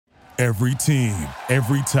Every team,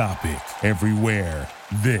 every topic, everywhere.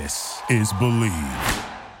 This is Believe.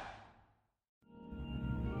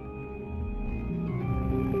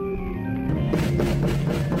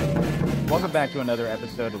 Welcome back to another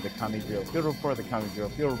episode of the Comedy Bureau Field Report. The Comedy Bureau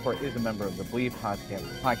Field Report is a member of the Believe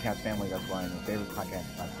podcast family. That's why I'm my favorite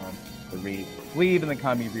podcast platform to read. Believe in the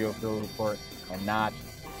Comedy Bureau Field Report and not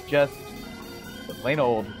just the plain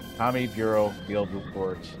old Comedy Bureau Field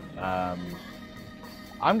Report.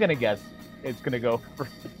 I'm going to guess it's going to go for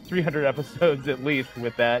 300 episodes at least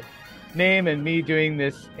with that name and me doing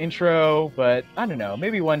this intro, but I don't know,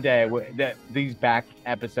 maybe one day that these back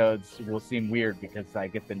episodes will seem weird because I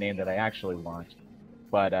get the name that I actually want.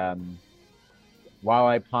 But while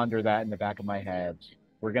I ponder that in the back of my head,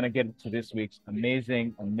 we're gonna get to this week's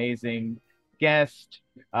amazing guest,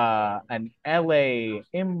 an LA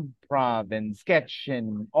improv and sketch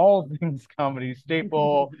and all things comedy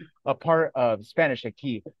staple, a part of Spanish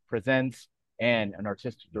Aquí Presents, and an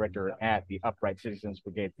artistic director at the Upright Citizens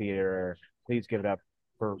Brigade Theater. Please give it up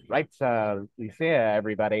for Raiza, Licea,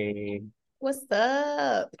 everybody. What's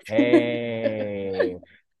up? Hey.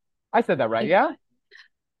 I said that right, yeah?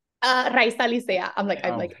 Raiza, Licea.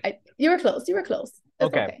 You were close. It's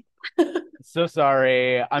okay. So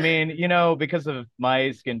sorry. I mean, because of my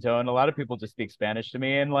skin tone, a lot of people just speak Spanish to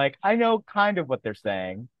me, and I know kind of what they're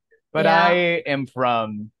saying, but yeah. I am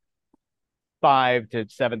from 5,000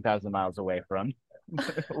 to 7,000 miles away from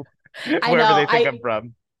wherever they think I'm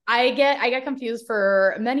from. I get confused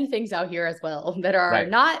for many things out here as well that are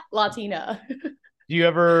not Latina. Do you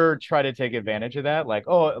ever try to take advantage of that?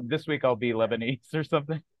 This week I'll be Lebanese or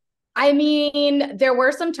something? I mean, there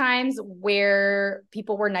were some times where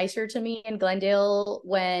people were nicer to me in Glendale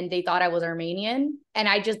when they thought I was Armenian, and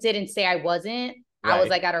I just didn't say I wasn't. Right. I was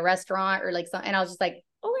at a restaurant or something, and I was just like,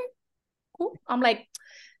 okay, cool. I'm like,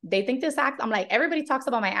 they think this accent. I'm like, everybody talks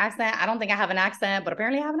about my accent. I don't think I have an accent, but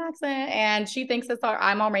apparently I have an accent. And she thinks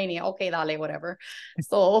I'm Armenian. Okay, dale, whatever.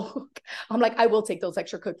 So I'm like, I will take those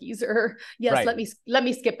extra cookies, or yes, let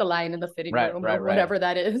me skip the line in the fitting room or whatever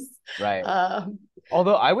that is. Right.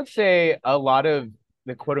 Although I would say a lot of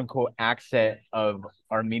the quote unquote accent of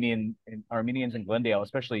Armenians in Glendale,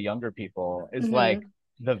 especially younger people, is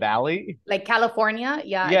the Valley, like California.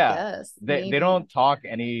 Yeah. I guess they don't talk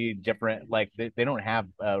any different. They don't have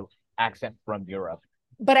an accent from Europe.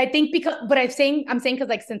 But I think I'm saying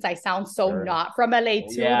because since I sound so not from LA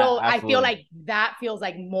too, though, absolutely. I feel like that feels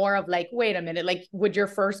like more of wait a minute, would your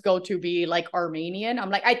first go to be Armenian?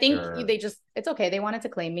 I'm like, I think they just, it's okay. They wanted to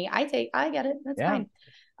claim me. I get it. That's fine.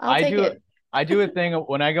 I'll take it. I do a thing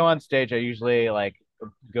when I go on stage. I usually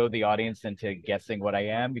go the audience into guessing what I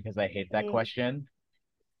am because I hate that question.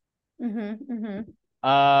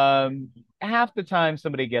 Half the time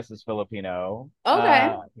somebody guesses Filipino.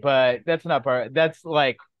 Okay. But that's not part. That's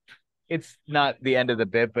it's not the end of the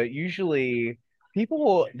bit. But usually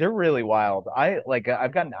people, they're really wild. I've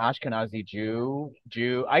got an Ashkenazi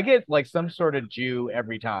Jew. I get some sort of Jew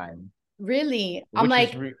every time. Really? I'm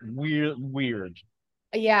weird.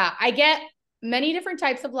 Yeah, I get many different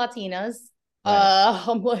types of Latinas. Right.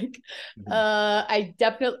 I'm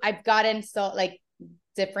I've gotten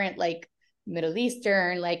different Middle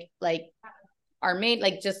Eastern,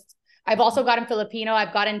 Armenian, I've also gotten Filipino.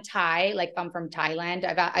 I've gotten Thai, if I'm from Thailand.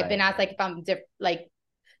 I've been asked if I'm if I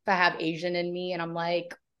have Asian in me, and I'm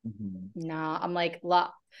like, nah. I'm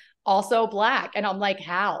also Black, and I'm like,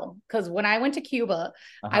 how? Because when I went to Cuba,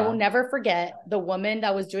 I will never forget the woman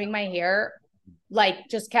that was doing my hair.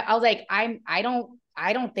 Just kept. I was like, I don't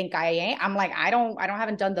think I am. I'm like, I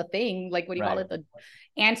haven't done the thing. What do you call it? The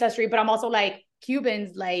ancestry. But I'm also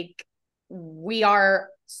Cubans,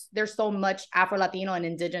 there's so much Afro-Latino and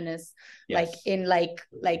indigenous, in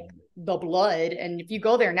the blood. And if you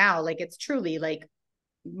go there now, it's truly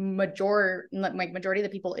majority of the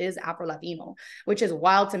people is Afro-Latino, which is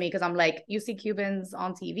wild to me. Cause I'm you see Cubans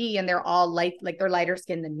on TV and they're all they're lighter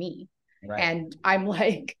skinned than me. Right. And I'm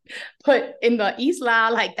but in the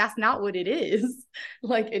Isla, that's not what it is.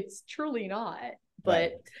 It's truly not.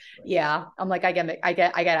 But yeah, I'm I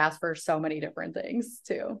get asked for so many different things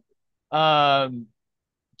too.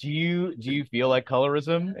 Do you feel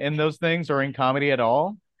colorism in those things or in comedy at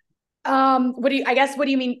all? What do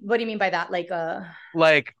you mean by that?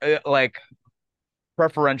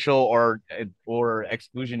 Preferential or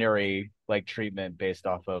exclusionary treatment based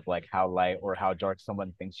off of how light or how dark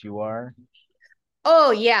someone thinks you are?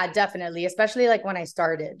 Oh yeah, definitely. Especially when I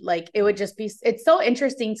started, it would just be, it's so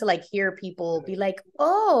interesting to hear people be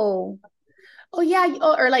oh yeah,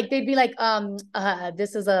 or they'd be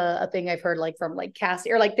this is a thing I've heard from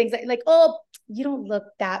Cassie, or things oh, you don't look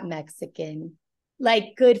that Mexican,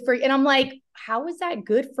 good for you. And I'm how is that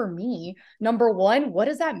good for me? Number one, what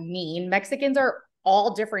does that mean? Mexicans are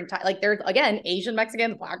all different types. Like there's again Asian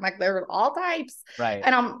Mexicans, Black Mexicans, there's all types. Right.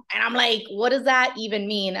 And I'm like, what does that even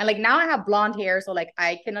mean? And like now I have blonde hair, so like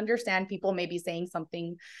I can understand people maybe saying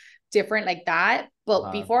something different like that.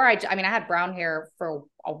 But before I mean, I had brown hair for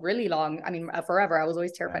a really long, I mean, forever. I was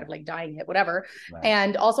always terrified of like dyeing it, whatever. Right.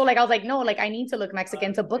 And also like, I was like, no, like I need to look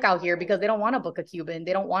Mexican to book out here because they don't want to book a Cuban.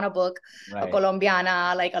 They don't want to book a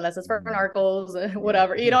Colombiana, like unless it's for narcos,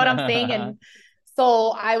 whatever, you know what I'm saying? And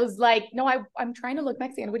so I was like, no, I'm trying to look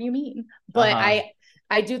Mexican. What do you mean? But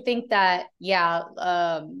I do think that, yeah,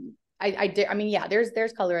 I mean, yeah, there's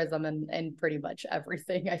colorism in pretty much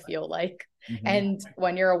everything, I feel like. And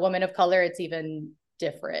when you're a woman of color, it's even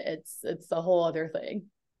different. It's a whole other thing.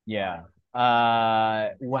 Yeah.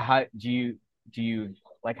 Well, how do you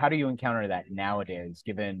like, how do you encounter that nowadays,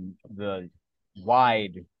 given the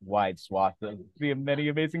wide swath of the many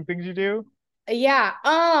amazing things you do? Yeah.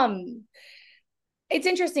 It's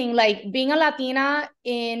interesting, like being a Latina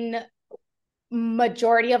in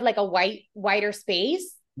majority of like a wider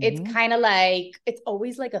space. It's kind of like, it's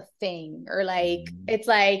always like a thing, or like,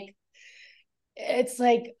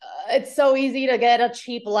 it's so easy to get a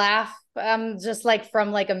cheap laugh. Just like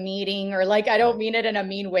from like a meeting, or like, I don't mean it in a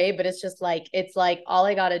mean way, but it's like all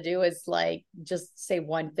I got to do is like, just say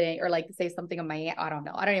one thing, or like say something in my, I don't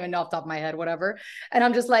know. I don't even know off the top of my head, whatever. And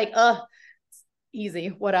I'm just like, easy,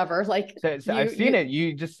 whatever. Like so I've seen it.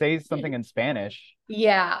 You just say something in Spanish.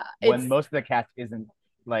 Yeah. When most of the cast isn't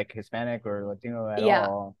like Hispanic or Latino at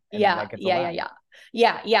all. Like,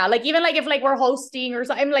 yeah. Like even like if like we're hosting or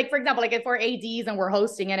something, like for example, like if we're ADs and we're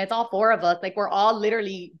hosting and it's all four of us, like we're all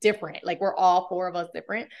literally different. Like we're all four of us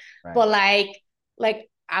different. Right. But like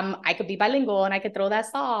I could be bilingual and I could throw that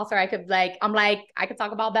sauce, or I could like, I could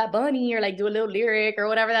talk about Bad Bunny or like do a little lyric or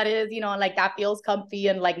whatever that is, you know, and like that feels comfy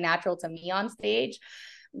and like natural to me on stage.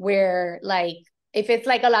 Where like if it's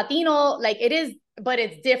like a Latino, like it is, but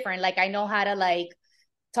it's different. Like I know how to like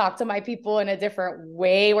talk to my people in a different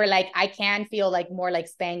way, where like I can feel like more like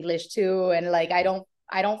Spanglish too. And like I don't know.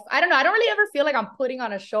 I don't really ever feel like I'm putting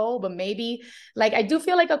on a show, but maybe like I do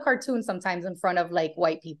feel like a cartoon sometimes in front of like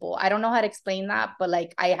white people. I don't know how to explain that, but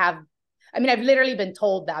like I've literally been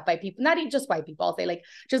told that by people, not even just white people. I'll say like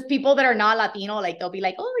just people that are not Latino, like they'll be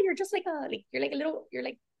like, oh, you're just like you're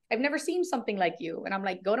like, I've never seen something like you. And I'm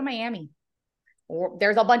like, go to Miami. Or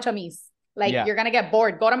there's a bunch of me's. Like you're gonna get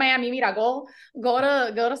bored. Go to Miami, mira, go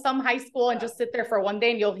to some high school and just sit there for one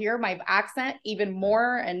day, and you'll hear my accent even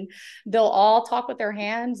more, and they'll all talk with their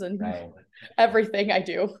hands and everything I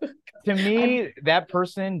do. To me, that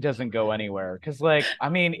person doesn't go anywhere, because like, I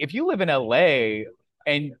mean, if you live in LA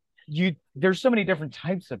and there's so many different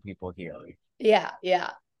types of people here. Yeah.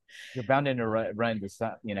 You're bound to run into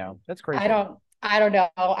some, you know, that's crazy. I don't know.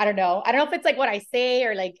 I don't know if it's like what I say,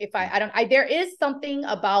 or like if there is something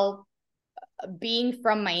about being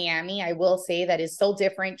from Miami, I will say, that is so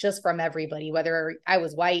different just from everybody, whether I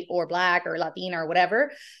was white or black or Latina or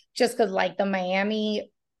whatever, just because like the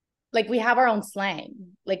Miami, like we have our own slang.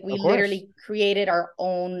 Like we literally created our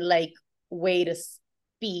own like way to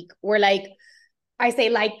speak. We're like, I say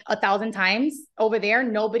like 1,000 times. Over there,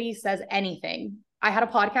 nobody says anything. I had a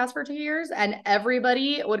podcast for 2 years and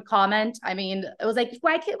everybody would comment. I mean, it was like,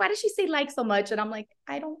 why does she say like so much? And I'm like,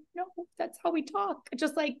 I don't know. That's how we talk.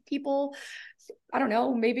 Just like people, I don't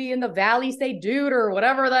know, maybe in the Valley say dude or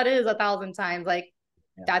whatever that is 1,000 times. Like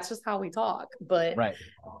that's just how we talk. But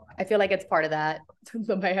I feel like it's part of that,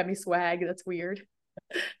 the Miami swag. That's weird.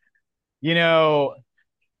 You know,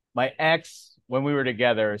 my ex, when we were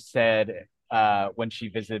together, said, when she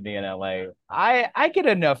visited me in LA, I get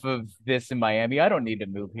enough of this in Miami. I don't need to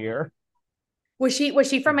move here. Was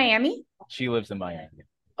she from Miami? She lives in Miami.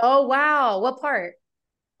 Oh wow. What part?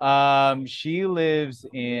 She lives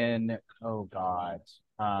in, it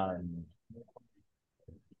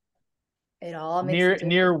all makes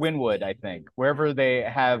near Wynwood, I think. Wherever they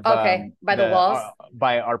have by the walls.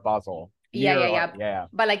 By Art Basel. Yeah.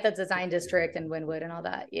 By like the design district and Wynwood and all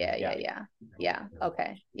that. Yeah.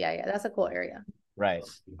 Okay. Yeah. That's a cool area. Right.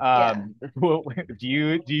 Do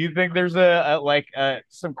you think there's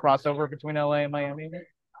some crossover between LA and Miami?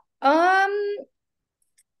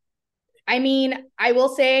 I mean, I will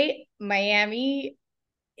say Miami,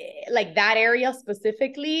 like that area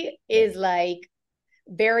specifically, is like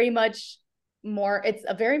very much more, it's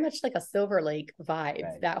a very much like a Silver Lake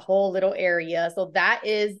vibe, that whole little area. So that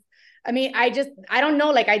is, I mean, I don't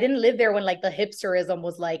know. Like I didn't live there when like the hipsterism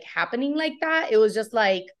was like happening like that. It was just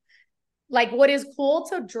like what is cool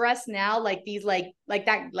to dress now, like these, like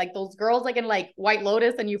that, like those girls, like in like White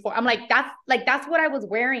Lotus and Euphoria. I'm like, that's what I was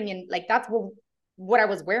wearing. And like, that's what what I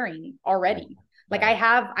was wearing already. Like I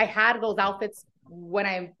had those outfits when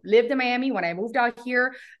I lived in Miami, when I moved out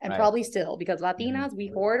here, and probably still, because Latinas, we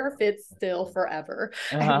hoard our fits still forever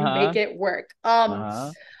and we make it work.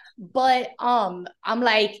 But I'm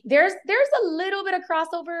like, there's a little bit of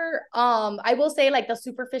crossover. I will say like the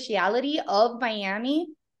superficiality of Miami.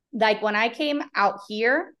 Like when I came out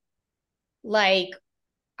here, like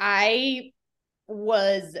I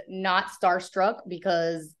was not starstruck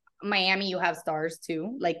because Miami, you have stars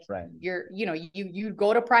too. Like you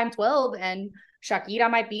go to Prime 12 and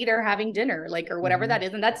Shakira might be there having dinner, like, or whatever that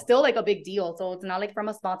is. And that's still like a big deal. So it's not like from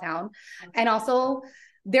a small town. And also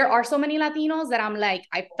there are so many Latinos that I'm like,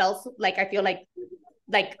 I feel like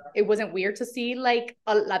it wasn't weird to see like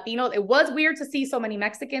a Latino. It was weird to see so many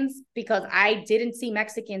Mexicans because I didn't see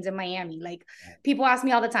Mexicans in Miami. Like people ask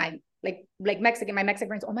me all the time, like my Mexican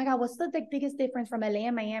friends, oh my God, what's the biggest difference from LA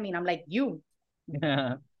and Miami? And I'm like,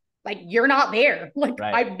 like you're not there. Like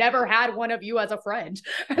I've never had one of you as a friend.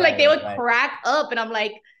 Like they would crack up and I'm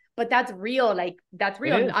like, but that's real. Like that's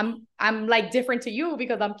real. I'm like different to you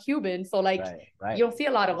because I'm Cuban. So like you don't see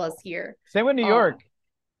a lot of us here. Same with New York.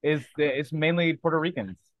 It's mainly Puerto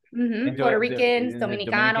Ricans. Puerto Ricans,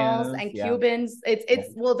 Dominicanos, and Cubans.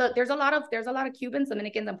 There's a lot of Cubans,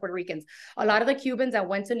 Dominicans, and Puerto Ricans. A lot of the Cubans that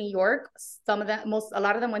went to New York, a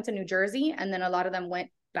lot of them went to New Jersey, and then a lot of them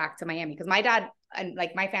went back to Miami because my dad and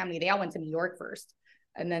like my family, they all went to New York first,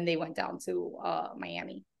 and then they went down to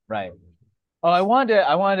Miami. Right. Oh, I wanted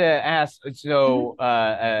to ask. So,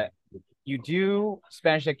 you do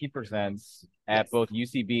Spanish that Key Presents at both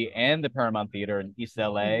UCB and the Paramount Theater in East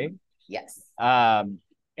LA. Yes.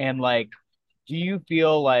 And like, do you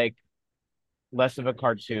feel like less of a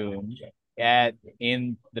cartoon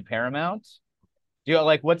in the Paramount? Do you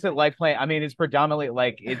like what's it like playing? I mean, it's predominantly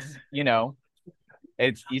like it's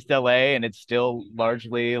it's East LA and it's still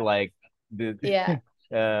largely like the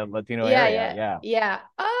Latino area. Yeah.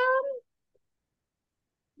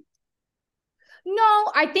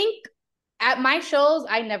 No, I think at my shows,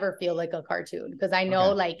 I never feel like a cartoon because I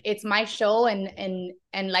know like it's my show and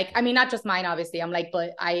like, I mean, not just mine, obviously. I'm like,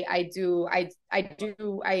 but I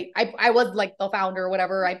was like the founder or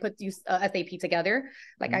whatever. I put these SAP together.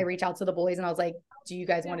 Like I reach out to the boys and I was like, do you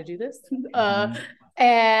guys want to do this?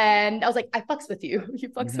 And I was like, I fucks with you. You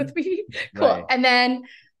fucks with me. Cool. Right. And then,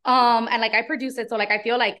 and like I produce it. So like, I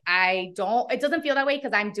feel like it doesn't feel that way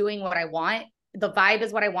because I'm doing what I want. The vibe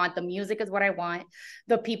is what I want. The music is what I want.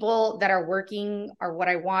 The people that are working are what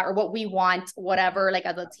I want or what we want, whatever, like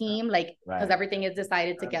as a team, like, because everything is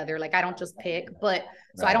decided together. Like I don't just pick, but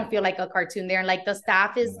so I don't feel like a cartoon there. And like the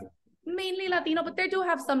staff is mainly Latino, but they do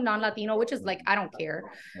have some non-Latino, which is like, I don't care.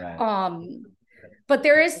 But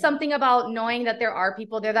there is something about knowing that there are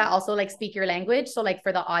people there that also like speak your language. So like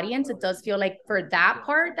for the audience, it does feel like for that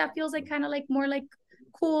part, that feels like kind of like more like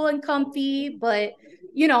cool and comfy. But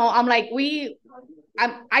I'm like,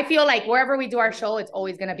 I feel like wherever we do our show, it's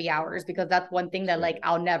always going to be ours because that's one thing that like,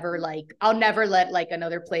 I'll never let like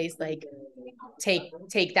another place like take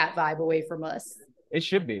that vibe away from us. It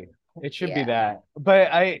should be that, but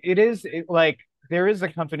like there is a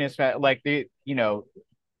company like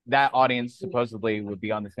that audience supposedly would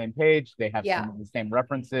be on the same page. They have some of the same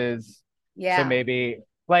references. Yeah. So maybe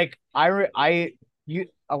like a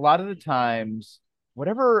lot of the times,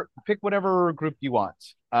 pick whatever group you want.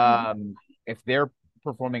 If they're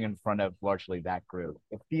performing in front of largely that group,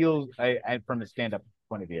 it feels from a stand-up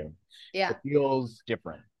point of view, it feels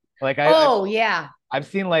different. Like I've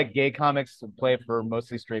seen like gay comics play for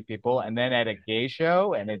mostly straight people, and then at a gay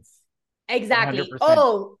show, and it's exactly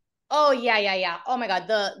 100%. Oh yeah. Oh my God,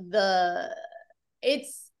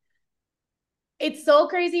 it's so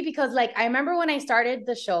crazy because like I remember when I started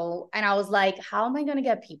the show and I was like, how am I gonna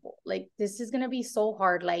get people? Like this is gonna be so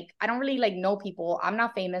hard. Like I don't really like know people. I'm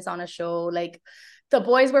not famous on a show. Like the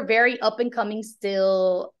boys were very up and coming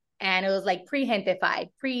still, and it was like pre-Gentified,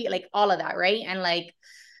 like all of that, right? And like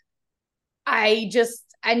I just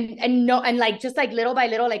and like just like little by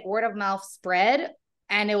little, like word of mouth spread,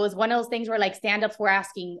 and it was one of those things where like stand-ups were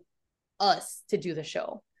asking us to do the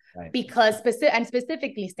show. Right. Because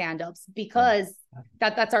specifically stand-ups, because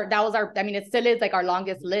that was our, I mean, it still is like our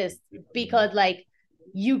longest list because like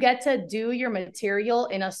you get to do your material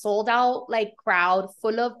in a sold out like crowd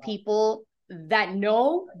full of people that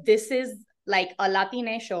know this is like a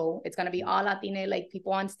Latina show. It's going to be all Latina, like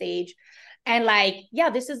people on stage. And like, yeah,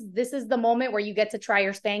 this is the moment where you get to try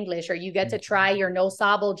your Spanglish, or you get to try your no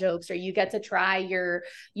sabo jokes, or you get to try your,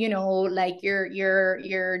 like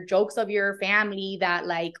your jokes of your family that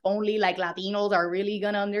like only like Latinos are really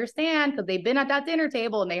going to understand because they've been at that dinner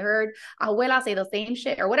table and they heard abuela say the same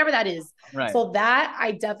shit or whatever that is. Right. So that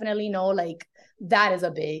I definitely know like that is a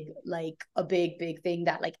big thing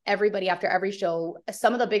that like everybody after every show,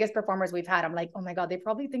 some of the biggest performers we've had, I'm like, oh my God, they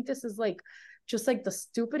probably think this is like just like the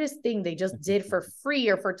stupidest thing they just did for free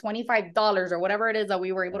or for $25 or whatever it is that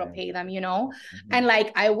we were able to pay them, you know? And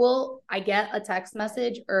like, I get a text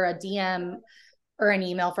message or a DM or an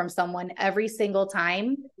email from someone every single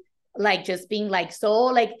time, like just being like so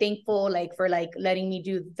like thankful like for like letting me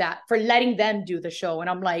do that, for letting them do the show. And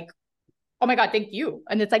I'm like, oh my God, thank you.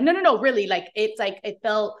 And it's like, no, really, like it's like it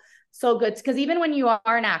felt so good, because even when you are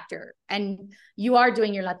an actor and you are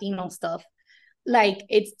doing your Latino stuff, like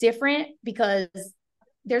it's different, because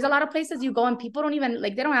there's a lot of places you go and people don't even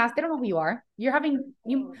like, they don't ask, they don't know who you are.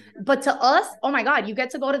 But to us, oh my God, you get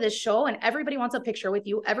to go to this show and everybody wants a picture with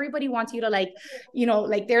you. Everybody wants you to like, you know,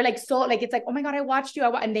 like they're like, so like, it's like, oh my God, I watched you.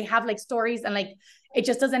 And they have like stories, and like, it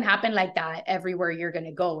just doesn't happen like that everywhere you're going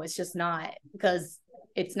to go. It's just not, because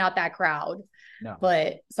it's not that crowd. No.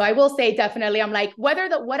 But so I will say definitely, I'm like,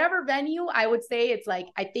 whatever venue, I would say it's like,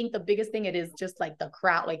 I think the biggest thing it is just like the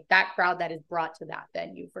crowd, like that crowd that is brought to that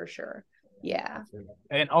venue for sure. Yeah.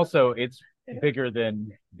 And also it's bigger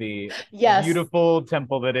than the beautiful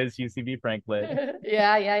temple that is UCB Franklin.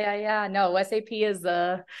 Yeah. No, SAP is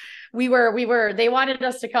we were they wanted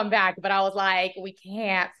us to come back, but I was like, we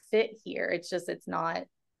can't fit here. It's not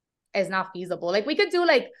feasible. Like we could do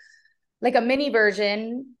like a mini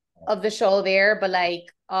version of the show there, but like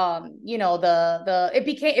you know,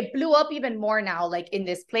 it blew up even more now, like in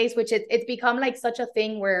this place, which it's become like such a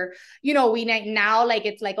thing where, you know, we now like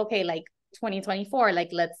it's like, okay, like 2024, like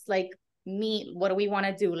let's like meet, what do we want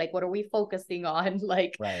to do, like what are we focusing on,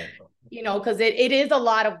 like right. You know, because it is a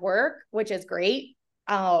lot of work, which is great.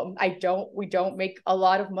 We don't make a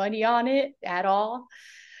lot of money on it at all.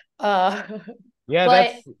 Yeah,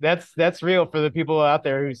 but that's real for the people out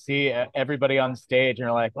there who see everybody on stage and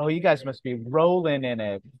are like, oh, you guys must be rolling in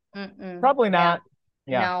it. Probably not.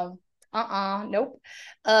 Yeah. No. Nope.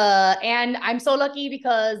 And I'm so lucky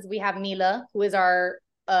because we have Mila, who is our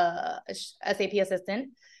SAP assistant,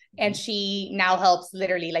 and she now helps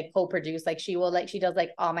literally like co-produce. Like she does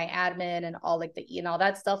like all my admin and all like the all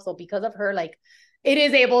that stuff. So because of her, like it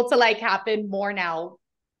is able to like happen more now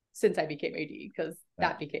since I became AD, because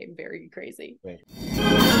that became very crazy. Right.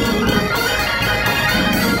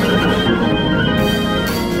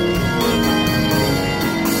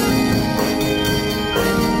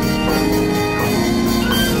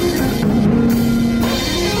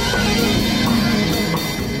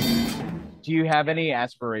 Do you have any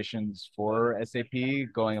aspirations for SAP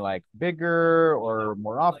going like bigger or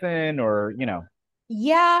more often, or, you know?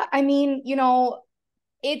 Yeah, I mean, you know,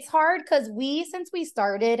 it's hard because since we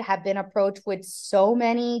started, have been approached with so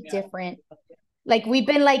many different, like we've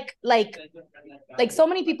been like so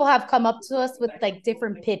many people have come up to us with like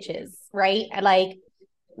different pitches, right? And like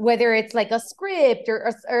whether it's like a script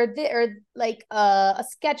or like a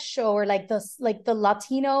sketch show, or like the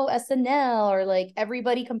Latino SNL, or like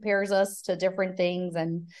everybody compares us to different things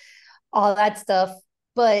and all that stuff.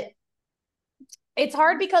 But it's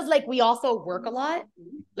hard because like we also work a lot,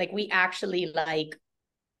 like we actually like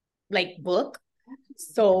book.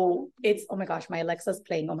 So it's, oh my gosh, my Alexa's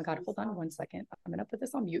playing. Oh my God, hold on 1 second. I'm gonna put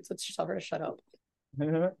this on mute so tell her to shut up.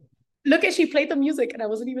 Look, she played the music and I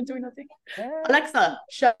wasn't even doing nothing. Alexa,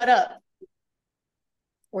 shut up.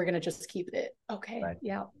 We're gonna just keep it. Okay. Right.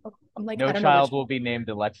 Yeah. I'm like, no child will be named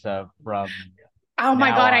Alexa from. Oh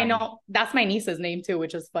my God, I know. That's my niece's name too,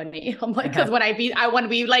 which is funny. I'm like, because when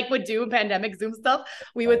we like would do pandemic Zoom stuff,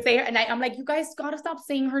 we would say her, and I'm like, you guys gotta stop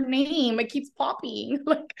saying her name. It keeps popping.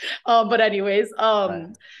 Like, but anyways,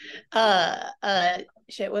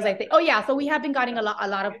 shit was I think. Oh yeah, so we have been getting a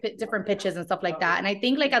lot of different pitches and stuff like that, and I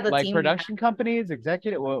think like as a like team, production companies,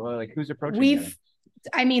 executive, like who's approaching?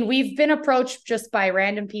 We've been approached just by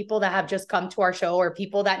random people that have just come to our show, or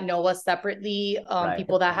people that know us separately,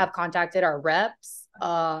 people that have contacted our reps,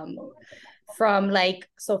 from like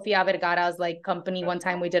Sofia Vergara's like company. One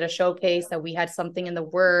time we did a showcase that we had something in the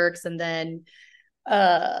works, and then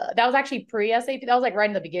that was actually pre-SAP. That was like right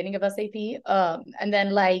in the beginning of SAP. And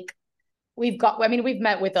then like we've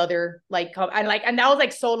met with other like and that was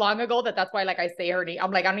like so long ago that's why like I say her name. I'm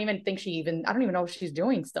like, I don't even know if she's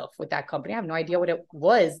doing stuff with that company. I have no idea what it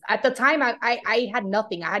was at the time. I had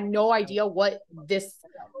nothing. I had no idea what this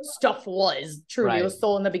stuff was. Truly, It was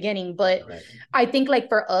so in the beginning. But I think like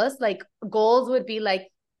for us, like goals would be like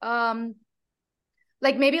maybe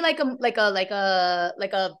like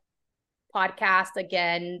a podcast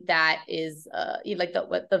again that is like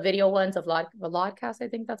the video ones of vlogcast. I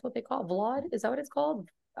think that's what they call vlog. Is that what it's called?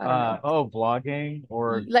 Vlogging,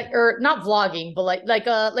 or not vlogging, but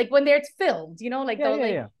like when it's filmed, you know, like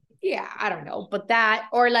I don't know, but that,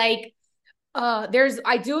 or like I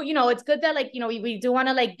do, it's good that like, we do want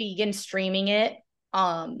to like begin streaming it.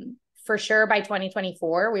 For sure by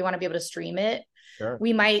 2024, we want to be able to stream it. Sure.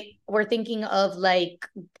 We're thinking of like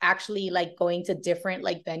actually like going to different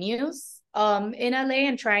like venues in LA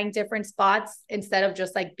and trying different spots instead of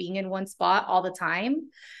just like being in one spot all the time.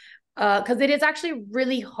 Because it is actually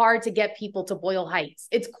really hard to get people to Boyle Heights.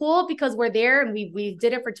 It's cool because we're there and we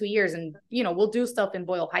did it for 2 years, and we'll do stuff in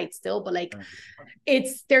Boyle Heights still, but like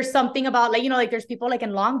there's something about like like there's people like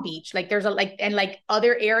in Long Beach, like there's a like and like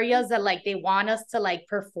other areas that like they want us to like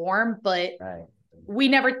perform, but Right. we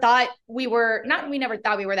never thought we were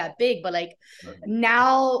that big, but like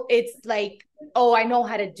now it's like, oh, I know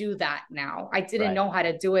how to do that now. I didn't know how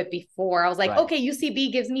to do it before. I was like, okay,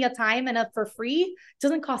 UCB gives me a time and for free. It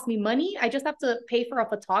doesn't cost me money. I just have to pay for a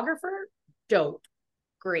photographer. Dope.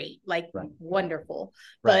 Great. Like wonderful.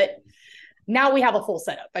 But now we have a full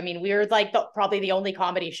setup. I mean, we're like probably the only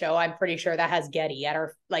comedy show, I'm pretty sure, that has Getty at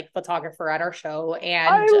our like photographer at our show. And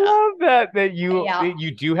I love that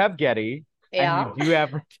you do have Getty. Yeah. And you do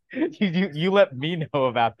have you let me know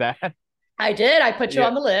about that. I did. I put you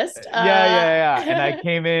on the list. Yeah. And I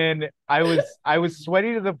came in. I was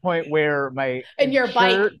sweaty to the point where my your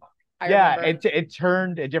shirt, bike. it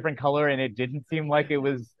turned a different color and it didn't seem like it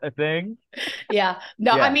was a thing. Yeah.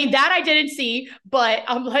 No, I mean that I didn't see, but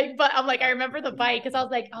I'm like, I remember the bike because I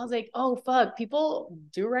was like, oh fuck, people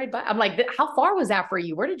do ride bike. I'm like, how far was that for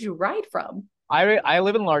you? Where did you ride from? I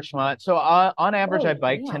live in Larchmont, so on average I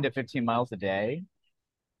bike 10 to 15 miles a day.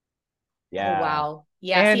 Yeah. Oh, wow.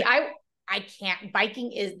 Yeah. And see, I can't.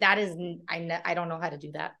 Biking I don't know how to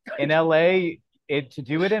do that. In LA, to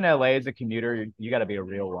do it in LA as a commuter, you got to be a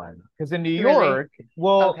real one. Because in New York,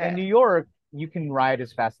 in New York, you can ride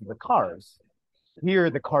as fast as the cars. Here,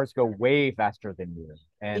 the cars go way faster than you,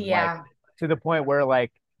 and like to the point where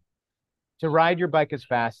like to ride your bike as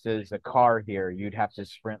fast as a car here, you'd have to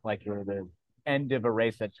sprint like you're the end of a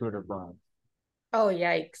race at Tour de France. Oh,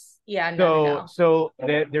 yikes. Yeah. No. So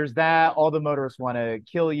there's that. All the motorists want to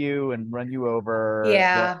kill you and run you over.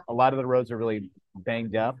 Yeah. A lot of the roads are really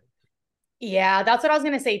banged up. Yeah, that's what I was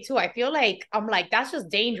going to say too. I feel like that's just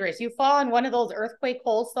dangerous. You fall in one of those earthquake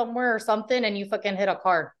holes somewhere or something and you fucking hit a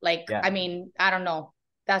car. Like, I mean, I don't know.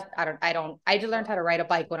 I just learned how to ride a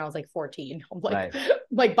bike when I was like 14. I'm like,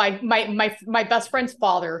 like my best friend's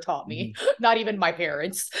father taught me, not even my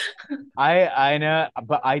parents. I know,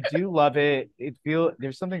 but I do love it.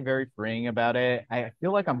 There's something very freeing about it. I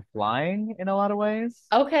feel like I'm flying in a lot of ways.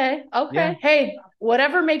 Okay. Yeah. Hey,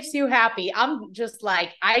 whatever makes you happy. I'm just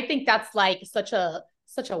like, I think that's like such a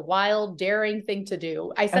wild, daring thing to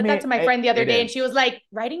do. I said that to my friend the other day, and she was like,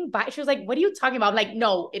 riding bike. She was like, what are you talking about? I'm like,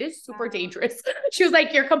 no, it is super dangerous. She was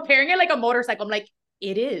like, you're comparing it like a motorcycle. I'm like,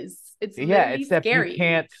 it is. It's except scary. You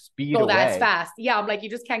can't speed go away. that fast. Yeah, I'm like, you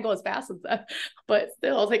just can't go as fast as that. But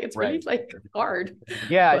still, I was like, it's really like hard.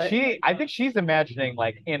 Yeah, I think she's imagining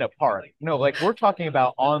like in a park. No, like we're talking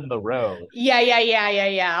about on the road.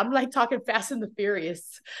 Yeah. I'm like talking Fast and the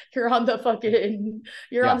Furious. You're on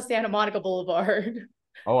the Santa Monica Boulevard.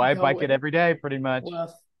 Oh, I bike it every day pretty much.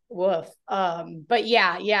 Woof. But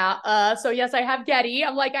yeah. So yes, I have Getty.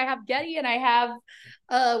 I'm like, I have Getty, and I have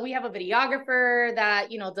we have a videographer that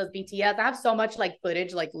does BTS. I have so much like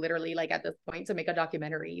footage, like literally like at this point to make a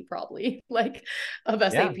documentary probably like of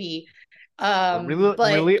SAP.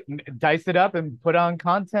 Really dice it up and put on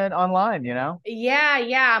content online,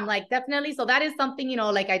 Yeah, I'm like, definitely. So that is something,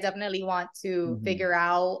 like I definitely want to figure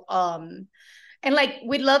out. And like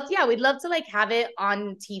we'd love to like have it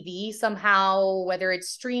on TV somehow, whether it's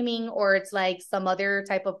streaming or it's like some other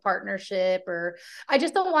type of partnership, or I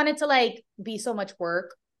just don't want it to like be so much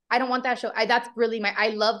work. I don't want that show. That's really I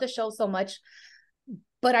love the show so much,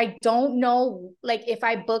 but I don't know, like if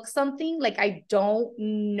I book something, like I don't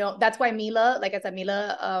know. That's why Mila, like I said,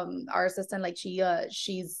 our assistant, like she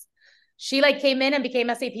like came in and became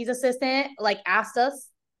SAP's assistant, like asked us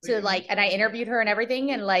to like, and I interviewed her and everything,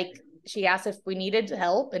 and like she asked if we needed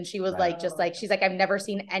help, and she was like, she's like, I've never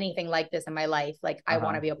seen anything like this in my life. Like, I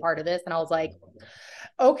want to be a part of this. And I was like,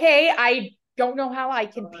 okay, I don't know how I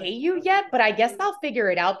can pay you yet, but I guess I'll figure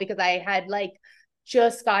it out, because I had like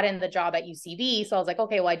just gotten the job at UCB. So I was like,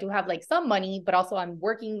 okay, well, I do have like some money, but also I'm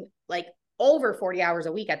working like over 40 hours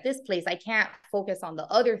a week at this place. I can't focus on the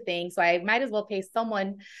other thing. So I might as well pay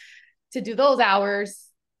someone to do those hours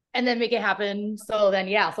and then make it happen. So then,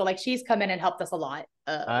 so like she's come in and helped us a lot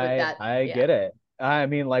with that. I get it. I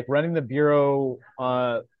mean, like running the bureau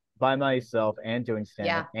by myself and doing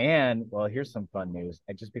stand-up. And well, here's some fun news.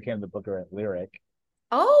 I just became the booker at Lyric.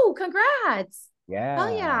 Oh, congrats. Yeah.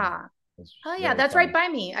 Oh yeah. Oh yeah. That's fun. Right by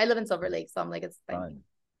me. I live in Silver Lake, so I'm like, it's fun.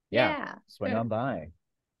 Yeah. Swing on by.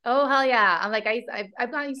 Oh hell yeah! I'm like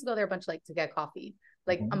I've not used to go there a bunch like to get coffee.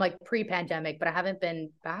 Like I'm Mhm. like pre-pandemic, but I haven't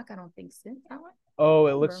been back. I don't think since that one. Oh,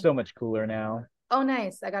 it looks Remember. so much cooler now. Oh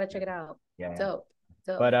nice! I gotta check it out. Yeah. Dope,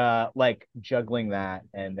 dope. But like juggling that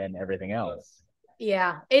and then everything else.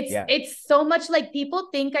 Yeah, Yeah. it's so much like people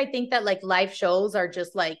think. I think that like live shows are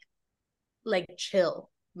just like chill.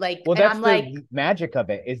 Like, Well, and that's I'm like, the magic of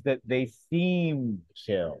it is that they seem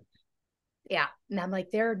chill. yeah. And I'm like,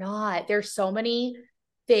 they're not. There's so many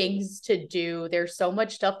things to do. There's so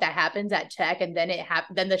much stuff that happens at tech, and then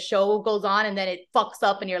then the show goes on, and then it fucks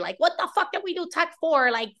up, and you're like, what the fuck did we do tech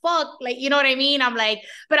for? Like, fuck, like, you know what I mean? I'm like,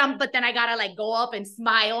 but then I gotta like go up and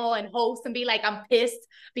smile and host and be like, I'm pissed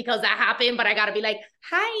because that happened, but I gotta be like,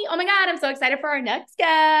 hi, oh my god, I'm so excited for our next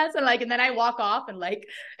guest, and like, and then I walk off, and like,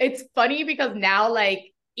 it's funny because now like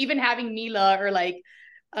even having Mila or like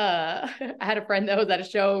I had a friend that was at a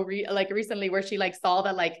show like recently where she like saw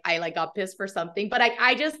that like I like got pissed for something, but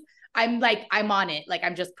I just I'm like I'm on it, like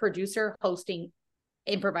I'm just producer, hosting,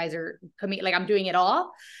 improviser, like I'm doing it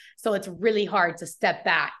all, so it's really hard to step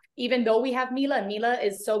back. Even though we have Mila, and Mila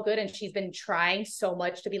is so good, and she's been trying so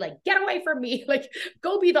much to be like, get away from me, like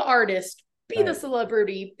go be the artist, be the Right.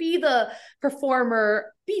 celebrity, be the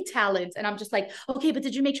performer, be talent. And I'm just like, okay, but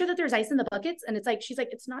did you make sure that there's ice in the buckets? And it's like, she's like,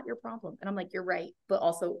 it's not your problem. And I'm like, you're right. But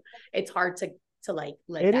also it's hard to like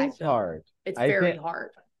let It that is go. hard. It's I very think hard.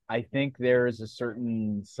 I think there is a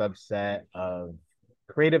certain subset of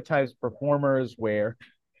creative types performers where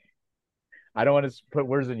I don't want to put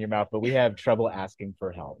words in your mouth, but we have trouble asking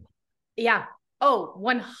for help Yeah. Oh,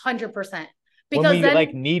 100%. when Because we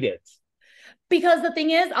like then need it. Because the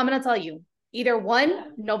thing is, I'm gonna tell you, either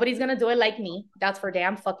one, nobody's gonna do it like me. That's for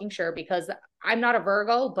damn fucking sure. Because I'm not a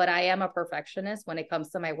Virgo, but I am a perfectionist when it comes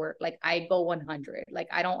to my work. Like I go 100. Like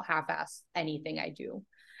I don't half-ass anything I do.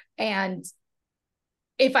 And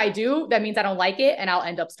if I do, that means I don't like it, and I'll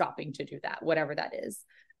end up stopping to do that, whatever that is.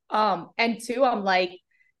 And two, I'm like,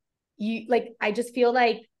 you like, I just feel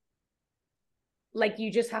like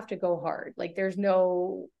you just have to go hard. Like there's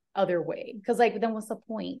no other way. Because like then what's the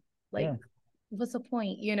point? Like Yeah. what's the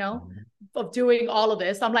point, of doing all of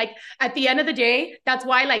this? I'm like, at the end of the day, that's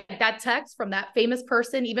why like that text from that famous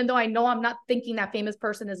person, even though I know I'm not thinking that famous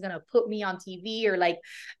person is gonna put me on TV or like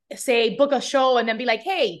say book a show and then be like,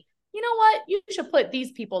 hey, you know what? You should put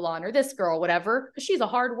these people on or this girl, whatever, because she's a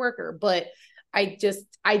hard worker. But I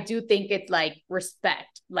do think it's like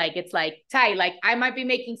respect. Like it's like Ty, like I might be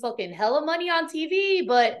making fucking hella money on TV,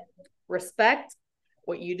 but respect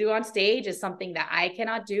what you do on stage is something that I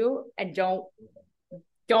cannot do, and don't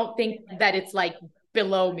think that it's like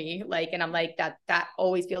below me. Like, and I'm like that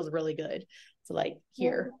always feels really good to like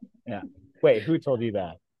hear. Yeah. Wait, who told you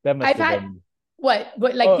that? That must I've have had been. what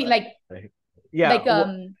like Oh, yeah. like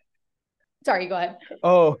sorry, go ahead.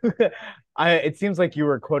 Oh, it seems like you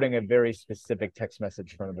were quoting a very specific text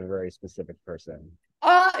message from a very specific person.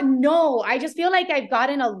 No, I just feel like I've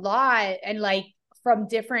gotten a lot, and like from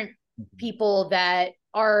different people that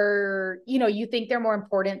are, you think they're more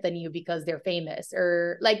important than you because they're famous,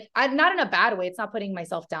 or like not in a bad way. It's not putting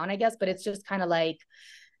myself down, I guess, but it's just kind of like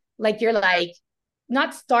you're like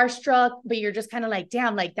not starstruck, but you're just kind of like,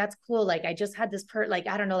 damn, like that's cool. Like I just had this like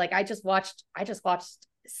I don't know, like I just watched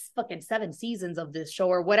fucking 7 seasons of this show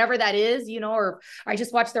or whatever that is, or I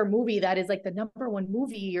just watched their movie that is like the #1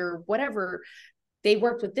 movie or whatever. They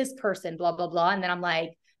worked with this person, blah, blah, blah. And then I'm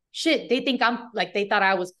like, shit, they think I'm like, they thought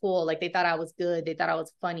I was cool. Like they thought I was good. They thought I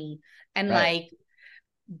was funny. And Right. like,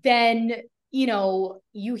 then,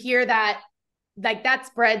 you hear that, like that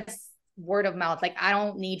spreads word of mouth. Like, I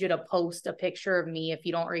don't need you to post a picture of me if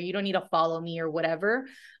you don't, or you don't need to follow me or whatever.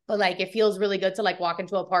 But like, it feels really good to like walk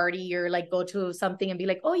into a party or like go to something and be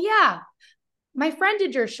like, oh yeah, my friend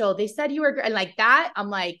did your show. They said you were, and like that, I'm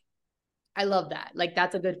like, I love that. Like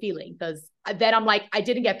that's a good feeling because then I'm like, I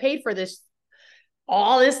didn't get paid for this,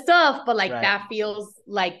 all this stuff, but like Right. that feels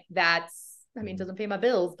like I mean, it doesn't pay my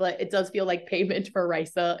bills, but it does feel like payment for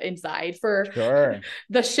Risa inside for Sure.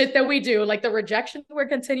 the shit that we do, like the rejection we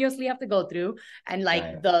continuously have to go through, and like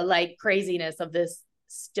Right. the like craziness of this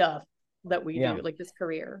stuff that we Yeah. do, like this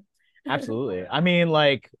career. Absolutely. I mean,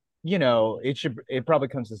 like, it probably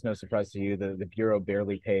comes as no surprise to you that the Bureau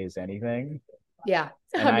barely pays anything. Yeah.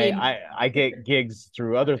 And I mean, I get gigs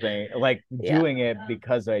through other things, like yeah. doing it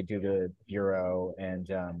because I do the Bureau and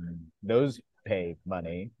those pay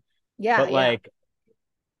money. Yeah. But Yeah.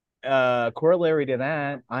 like corollary to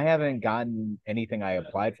that, I haven't gotten anything I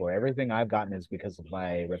applied for. Everything I've gotten is because of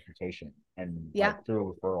my reputation and Yeah. like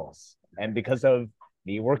through referrals and because of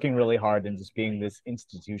me working really hard and just being this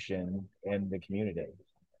institution in the community.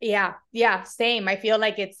 Yeah. Yeah. Same. I feel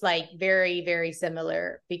like it's like very, very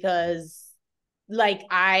similar because like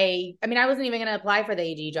I mean, I wasn't even gonna apply for the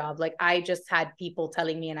AG job. Like I just had people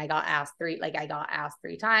telling me, and I got asked three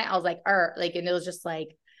times. I was like, like, and it was just like,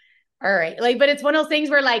 all right, like, but it's one of those things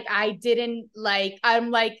where like I didn't like,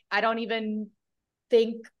 I'm like, I don't even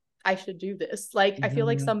think I should do this. Like, I feel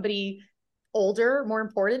like somebody older, more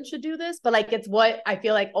important should do this, but like it's what I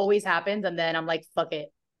feel like always happens, and then I'm like, fuck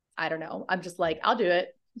it, I don't know. I'm just like, I'll do it.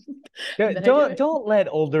 Don't let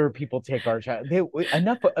older people take our child.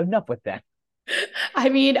 Enough with that. I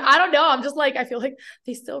mean, I don't know. I'm just like, I feel like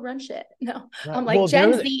they still run shit. No, right. I'm like, well,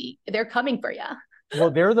 Gen Z, they're coming for you.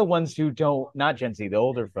 Well, they're the ones who don't, not Gen Z, the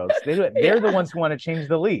older folks. They're the ones who want to change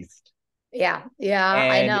the least. Yeah,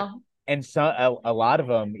 I know. And so a lot of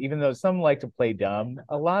them, even though some like to play dumb,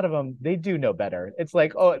 a lot of them, they do know better. It's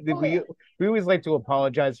like, we always like to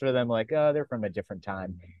apologize for them, like, oh, they're from a different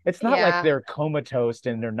time. It's not like they're comatose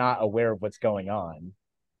and they're not aware of what's going on.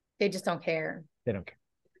 They just don't care. They don't care.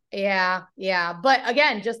 Yeah. But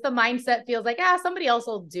again, just the mindset feels like, somebody else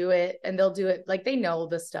will do it, and they'll do it. Like they know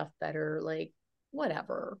the stuff better, like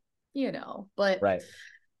whatever, but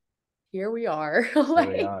here we are. Like,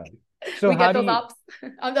 here we are. So we get those ups.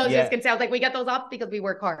 I was just gonna say, I was like, we get those ups because we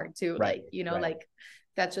work hard too. Right. Like, like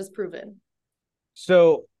that's just proven.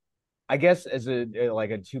 So I guess as a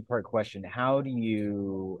two-part question, how do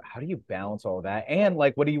you balance all that? And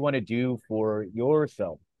like, what do you want to do for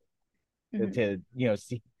yourself to,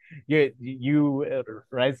 see you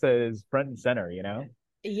Raiza is front and center,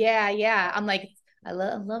 Yeah. I'm like, I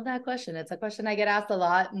love that question. It's a question I get asked a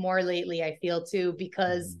lot more lately, I feel too,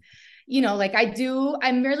 because like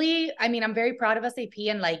I'm very proud of SAP,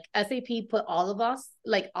 and like SAP put all of us,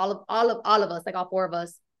 like all of us, like all four of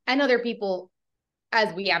us and other people,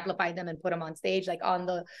 as we amplified them and put them on stage, like on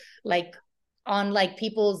the, like on like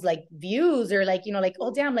people's like views, or like, like,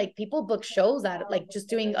 oh damn, like people book shows that like just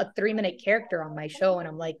doing a 3-minute character on my show. And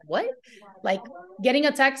I'm like, what? Like getting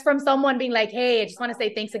a text from someone being like, hey, I just want to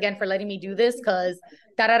say thanks again for letting me do this, because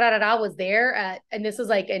was there at, and this was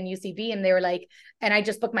like in UCB, and they were like, and I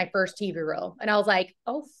just booked my first TV role. And I was like,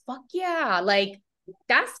 oh fuck yeah, like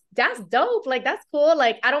that's dope, like that's cool,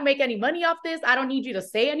 like I don't make any money off this, I don't need you to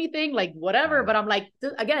say anything, like whatever. But I'm like,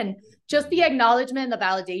 again, just the acknowledgement, the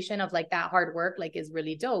validation of like that hard work, like is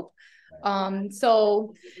really dope.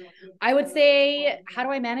 So I would say, how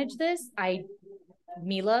do I manage this?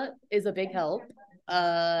 Mila is a big help.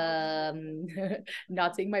 Not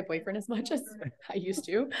seeing my boyfriend as much as I used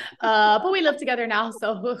to, but we live together now,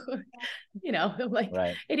 so like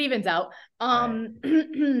it evens out.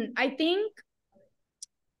 I think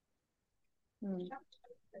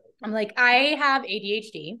I'm like, I have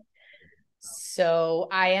ADHD, so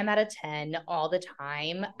I am at a 10 all the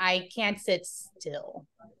time. I can't sit still,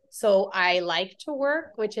 so I like to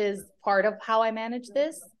work, which is part of how I manage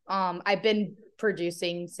this. I've been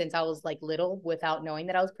producing since I was like little without knowing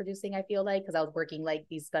that I was producing, I feel like, because I was working like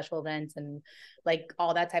these special events and like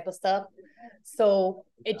all that type of stuff. So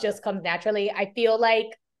it just comes naturally. I feel like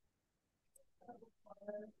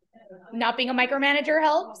not being a micromanager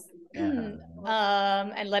helps. And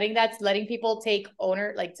letting people take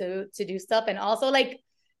owner, like to do stuff. And also like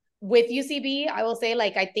with UCB, I will say,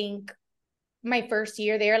 like, I think my first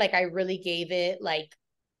year there, like I really gave it, like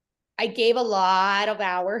I gave a lot of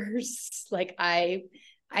hours. Like I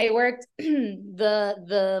worked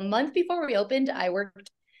the month before we opened, I worked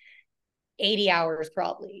 80 hours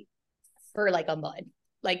probably for like a month,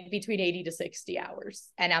 like between 80 to 60 hours.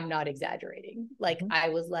 And I'm not exaggerating. Like I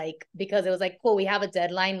was like, because it was like, cool, we have a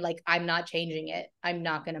deadline. Like I'm not changing it. I'm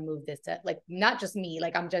not going to move this to, like, not just me.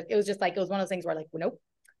 Like it was just like, it was one of those things where like, well, nope,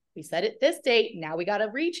 we set it this date. Now we got to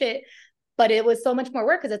reach it. But it was so much more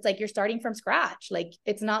work, because it's like you're starting from scratch. Like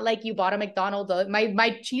it's not like you bought a McDonald's.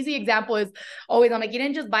 My cheesy example is always, I'm like, you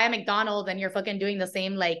didn't just buy a McDonald's and you're fucking doing the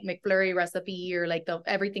same like McFlurry recipe, or like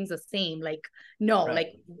everything's the same. Like no,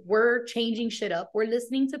 like we're changing shit up. We're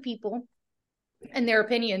listening to people and their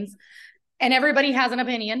opinions, and everybody has an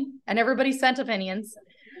opinion, and everybody sent opinions.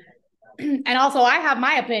 And also I have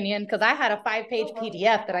my opinion, because I had a 5-page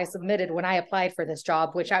PDF that I submitted when I applied for this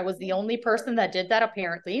job, which I was the only person that did that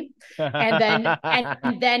apparently.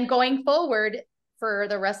 And then going forward for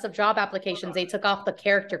the rest of job applications, they took off the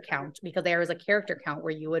character count, because there is a character count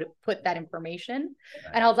where you would put that information.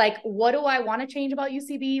 And I was like, what do I want to change about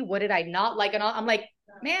UCB? What did I not like? And I'm like,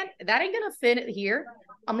 man, that ain't going to fit here.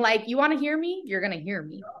 I'm like, you want to hear me? You're going to hear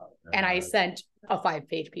me. And I sent a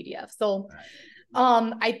 5-page PDF. So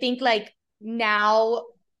I think like now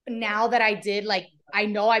that I did, like, I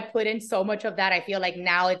know I put in so much of that, I feel like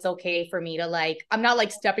now it's okay for me to like, I'm not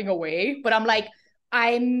like stepping away, but I'm like,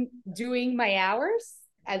 I'm doing my hours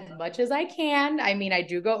as much as I can. I mean, I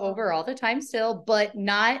do go over all the time still, but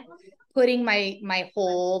not putting my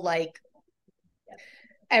whole like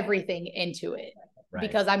everything into it. Right.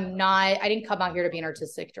 Because I didn't come out here to be an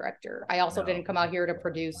artistic director. I also didn't come out here to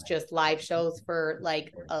produce just live shows for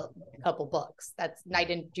like a couple bucks. I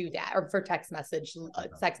didn't do that, or for text messages,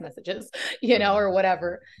 or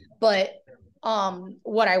whatever. But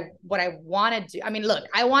what I want to do, I mean, look,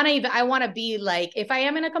 I want to be like, if I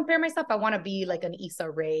am going to compare myself, I want to be like an Issa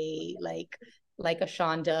Rae, like a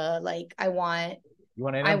Shonda. Like I want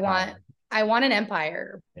an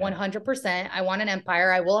empire. 100%. I want an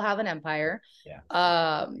empire. I will have an empire. Yeah.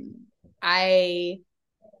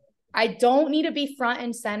 I don't need to be front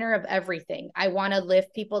and center of everything. I want to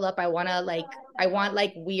lift people up. I want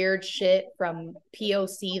weird shit from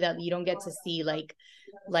POC that you don't get to see, like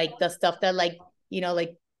the stuff that like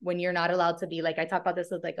when you're not allowed to be, like, I talk about this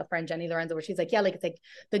with like a friend, Jenny Lorenzo, where she's like, yeah, like it's like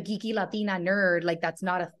the geeky Latina nerd, like that's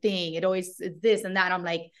not a thing. It always is this and that. And I'm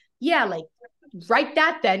like, yeah, like write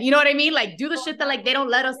that then. You know what I mean? Like do the shit that like they don't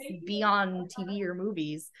let us be on TV or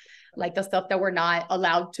movies, like the stuff that we're not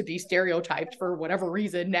allowed to be stereotyped for whatever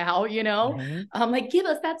reason now, Mm-hmm. I'm like, give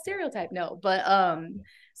us that stereotype. No, but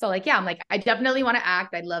so like, yeah, I'm like, I definitely want to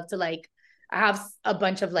act. I'd love to, like, I have a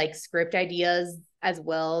bunch of like script ideas as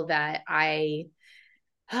well that I'm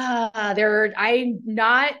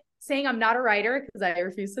not saying I'm not a writer, because I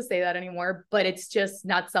refuse to say that anymore, but it's just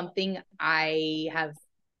not something I have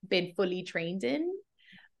been fully trained in.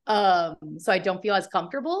 So I don't feel as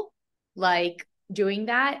comfortable like doing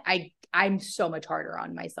that. I'm so much harder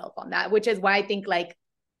on myself on that, which is why I think, like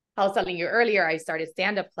I was telling you earlier, I started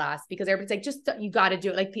stand-up class, because everybody's like, just, you got to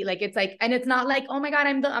do it. Like, it's like, and it's not like, oh my God,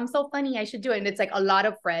 I'm so funny, I should do it. And it's like a lot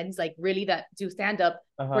of friends, like really that do stand-up,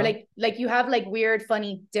 were like you have like weird,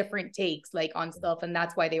 funny, different takes like on stuff. And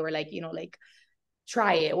that's why they were like, like,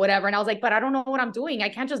 try it, whatever. And I was like, but I don't know what I'm doing. I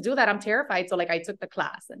can't just do that. I'm terrified. So like I took the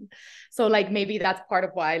class. And so like, maybe that's part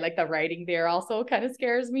of why like the writing there also kind of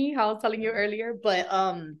scares me, how I was telling you earlier. But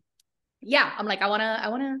yeah, I'm like, I want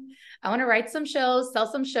to write some shows, sell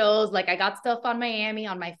some shows. Like I got stuff on Miami,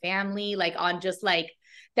 on my family, like on just like,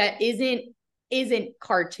 that isn't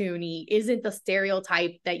cartoony, isn't the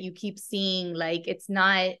stereotype that you keep seeing. Like it's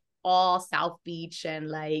not all South Beach, and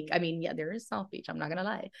like, I mean, yeah, there is South Beach, I'm not gonna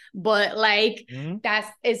lie, but like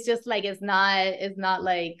it's just like, it's not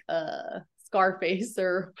like Scarface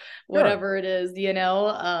or whatever it is,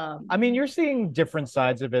 I mean, you're seeing different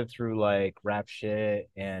sides of it through like rap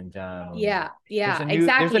shit and exactly.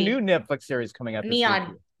 There's a new Netflix series coming out this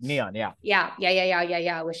Neon. Yeah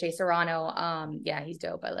with Shea Serrano. Yeah, he's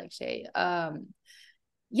dope. I like Shea.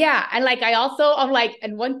 Yeah, and like I'm like,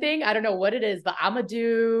 and one thing, I don't know what it is, but I'm gonna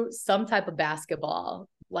do some type of basketball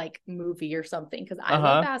like movie or something, because I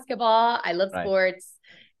love basketball, I love sports,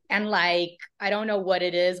 and like I don't know what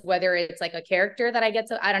it is, whether it's like a character that I get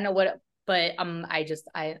to, I don't know what, but I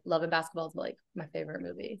love it. Basketball is like my favorite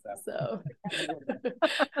movie, so so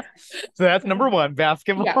that's number one,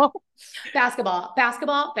 basketball. Basketball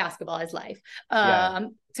is life.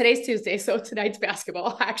 Today's Tuesday, so tonight's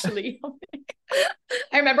basketball actually.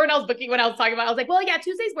 I remember when I was talking about, I was like, well, yeah,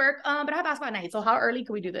 Tuesdays work, but I have basketball at night, so how early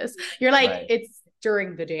can we do this? You're like, it's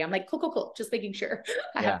during the day. I'm like, cool, just making sure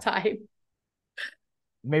I have time.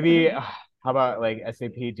 Maybe how about like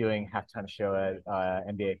SAP doing halftime show at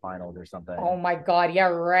NBA Finals or something? Oh my God, yeah,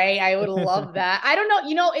 right. I would love that. I don't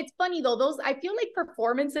know. It's funny though. Those, I feel like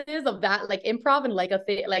performances of that, like improv and like a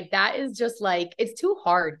thing like that, is just like, it's too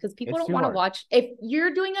hard, because people don't want to watch. If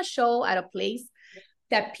you're doing a show at a place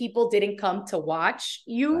that people didn't come to watch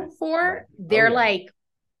you for, they're like,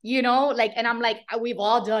 like, and I'm like, we've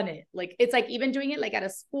all done it. Like, it's like, even doing it like at a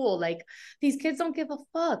school, like these kids don't give a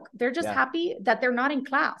fuck. They're just happy that they're not in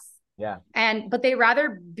class. Yeah. But they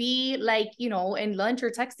rather be like, in lunch or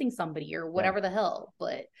texting somebody or whatever the hell.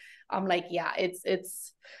 But I'm like, yeah,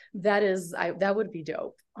 that would be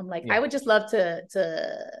dope. I'm like, I would just love to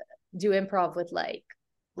do improv with like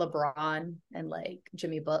LeBron and like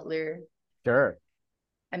Jimmy Butler. Sure.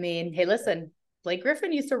 I mean, hey, listen, Blake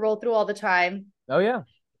Griffin used to roll through all the time. Oh yeah.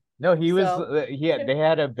 No, they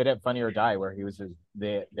had a bit at Funny or Die where he was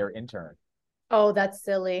their intern. Oh, that's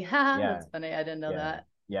silly. That's funny. I didn't know that.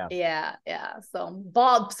 Yeah. So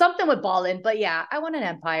something with balling, but yeah, I want an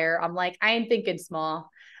empire. I'm like, I ain't thinking small.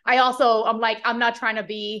 I'm like, I'm not trying to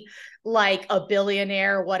be like a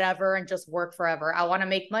billionaire or whatever and just work forever. I want to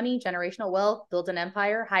make money, generational wealth, build an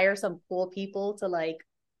empire, hire some cool people to like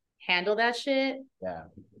handle that shit. Yeah.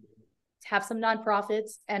 Have some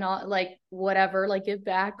nonprofits and all, like whatever, like give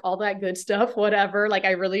back, all that good stuff, whatever. Like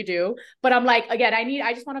I really do. But I'm like, again,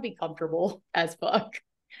 I just want to be comfortable as fuck.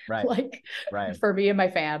 Right. Like for me and my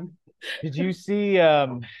fam. Did you see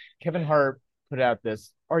Kevin Hart put out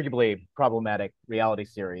this arguably problematic reality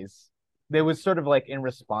series It was sort of like in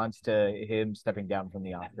response to him stepping down from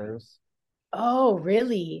the Oscars. Oh,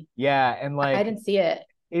 really? Yeah, and I like didn't see it.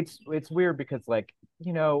 it's weird because like,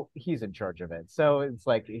 he's in charge of it. So it's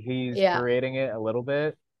like he's Yeah. creating it a little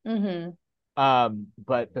bit. Mm-hmm.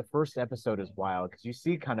 But the first episode is wild because you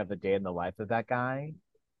see kind of a day in the life of that guy,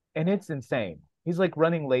 and it's insane. He's like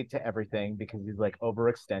running late to everything because he's like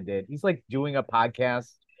overextended. He's like doing a podcast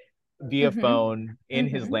via Mm-hmm. phone in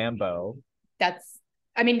his Mm-hmm. Lambo.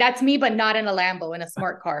 That's me, but not in a Lambo, in a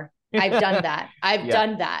smart car. I've done that. I've Yeah,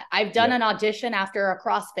 done that. I've done yeah, an audition after a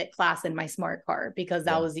CrossFit class in my smart car because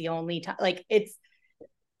that yeah, was the only time. Like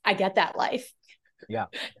I get that life yeah,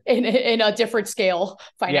 in a different scale yeah,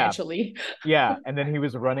 financially. yeah. And then he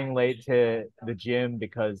was running late to the gym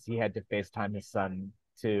because he had to FaceTime his son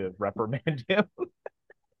to reprimand him. Oh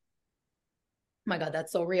my God,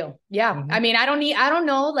 that's so real. Yeah. I Mhm. mean, I don't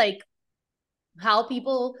know like how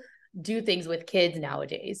people do things with kids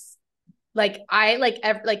nowadays. Like I like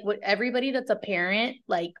what everybody that's a parent,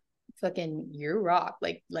 like fucking you rock.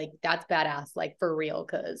 Like that's badass, like for real.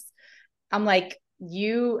 Cause I'm like,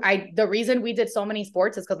 the reason we did so many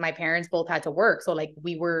sports is because my parents both had to work. So like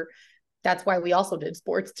that's why we also did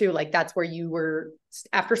sports too. Like that's where you were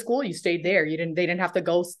after school, you stayed there. They didn't have to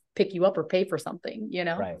go pick you up or pay for something, you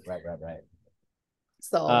know? Right, right, right, right.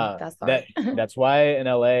 So that's hard. That's why in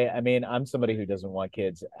LA, I mean, I'm somebody who doesn't want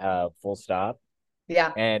kids, full stop.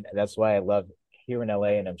 Yeah. And that's why I love here in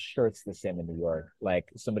LA, and I'm sure it's the same in New York. Like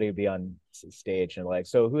somebody would be on stage and like,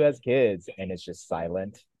 so who has kids? And it's just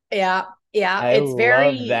silent. Yeah. Yeah. I It's love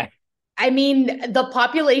very, that. I mean, the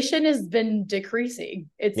population has been decreasing.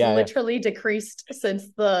 It's Yeah, yeah. literally decreased since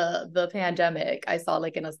the pandemic. I saw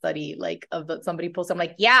like in a study like somebody posted, I'm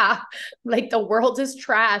like, yeah, like the world is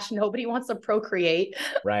trash. Nobody wants to procreate.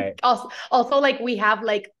 Right. Also like we have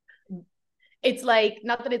like it's like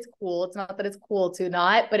not that it's cool. It's not that it's cool to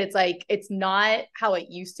not, but it's like it's not how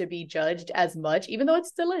it used to be judged as much, even though it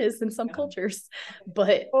still is in some cultures.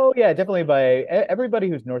 But Oh yeah, definitely. Everybody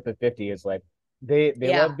who's north of 50 is like they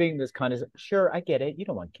yeah. love being this kind of, sure, I get it. You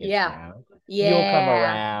don't want kids Yeah. now. You'll come Yeah.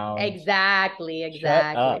 around. Exactly. Shut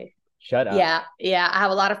up. Exactly. Shut up. Yeah. Yeah. I have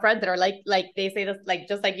a lot of friends that are like they say this like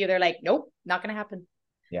just like you. They're like, nope, not gonna happen.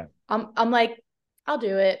 Yeah. I'm like, I'll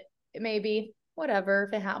do it. Maybe. Whatever.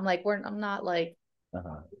 If it I'm like, I'm not like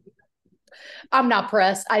Uh-huh. I'm not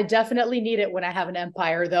pressed. I definitely need it when I have an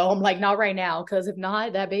empire though. I'm like, not right now, because if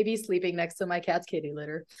not, that baby's sleeping next to my cat's kitty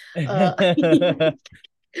litter. Because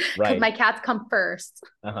Right. my cats come first.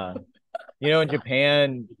 Uh-huh. In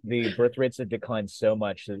Japan, the birth rates have declined so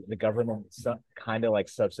much that the government kind of like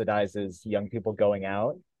subsidizes young people going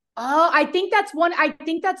out. Oh, I think that's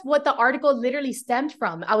what the article literally stemmed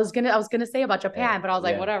from. I was gonna say about Japan, but I was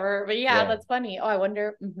like, Yeah. whatever. But yeah, Yeah. that's funny. Oh, I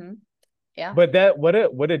wonder. Mm-hmm. Yeah. But what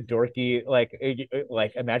a dorky,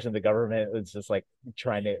 like imagine the government is just like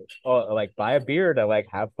trying to, like buy a beer to like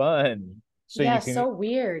have fun so Yeah, you can so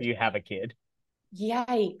weird. you have a kid.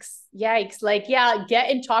 Yikes. Yikes. Like, yeah, get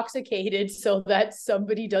intoxicated so that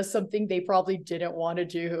somebody does something they probably didn't want to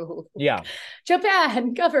do. Yeah.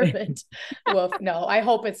 Japan government. Woof. No, I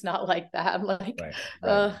hope it's not like that. I'm like, Right.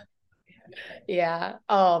 Right. yeah.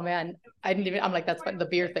 Oh man. I'm like, that's fun. The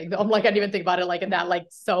beer thing. I'm like, I didn't even think about it like in that, like,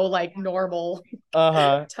 so like normal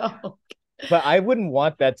Uh-huh. tone. But I wouldn't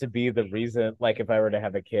want that to be the reason, like if I were to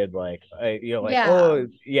have a kid, like like, Yeah. oh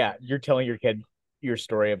yeah, you're telling your kid your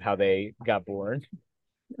story of how they got born.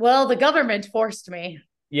 Well, the government forced me.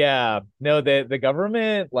 Yeah, no, the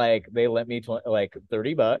government, like they lent me like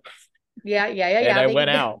 $30, Yeah. and I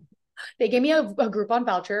went out. They gave me a Groupon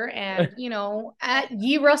voucher, and at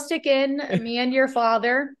Ye Rustic Inn, me and your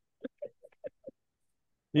father.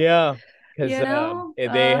 Yeah, because they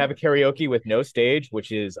Uh, have a karaoke with no stage,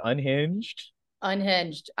 which is unhinged.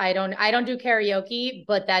 unhinged. I don't do karaoke,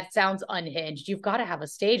 but that sounds unhinged. You've got to have a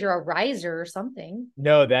stage or a riser or something.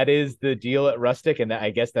 No, that is the deal at Rustic, and I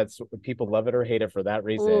guess that's, people love it or hate it for that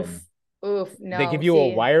reason. Oof. They No, give you a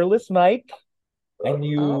see, wireless mic, and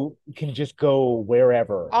you oh, can just go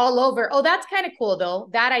wherever. all over. Oh, that's kind of cool though.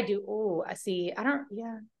 That I do. Oh, I see. I don't.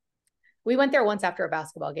 Yeah, we went there once after a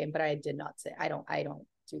basketball game, but I did not say. I don't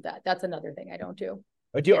do that. That's another thing I don't do.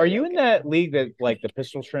 Are you in that league that like the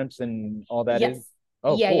Pistol Shrimps and all that Yes. is?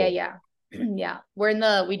 Oh, Yeah, cool. yeah.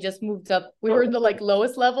 We just moved up. We were in the like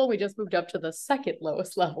lowest level. We just moved up to the second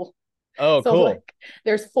lowest level. Oh, So cool. like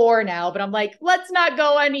there's 4 now, but I'm like, let's not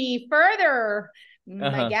go any further. My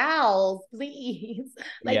Uh-huh. gals, please.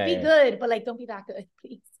 Like Yeah, be yeah. good, but like don't be that good,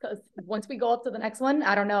 please. Because once we go up to the next one,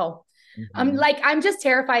 I don't know. Mhm. I'm just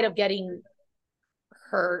terrified of getting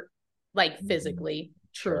hurt, like Mhm. physically,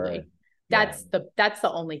 Sure. truly. That's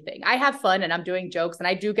the only thing. I have fun and I'm doing jokes and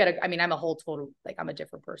I do get I'm a whole total, like I'm a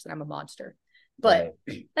different person. I'm a monster, but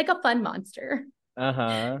like a fun monster.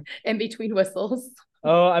 In between whistles.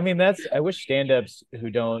 Oh, I mean, I wish stand-ups who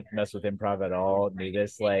don't mess with improv at all knew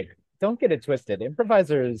this. Like, don't get it twisted.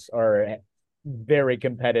 Improvisers are very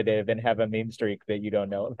competitive and have a mean streak that you don't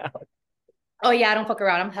know about. Oh yeah, I don't fuck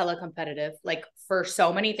around. I'm hella competitive, like for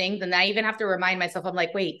so many things. And I even have to remind myself, I'm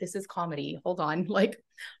like, wait, this is comedy. Hold on. Like,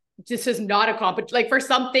 this is not a competition, like for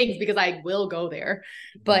some things, because I will go there.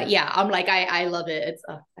 But yeah, I'm like, I love it. It's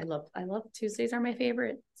I love Tuesdays are my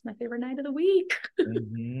favorite. It's my favorite night of the week.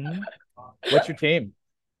 What's your team?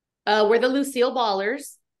 We're the Lucille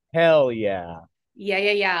Ballers. Hell yeah.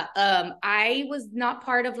 Yeah. I was not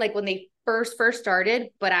part of like when they first started,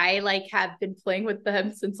 but I like have been playing with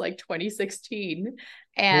them since like 2016.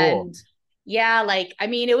 And cool. Yeah, like I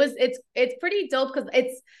mean it's pretty dope because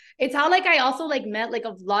it's how like I also like met like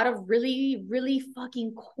a lot of really, really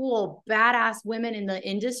fucking cool, badass women in the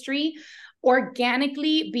industry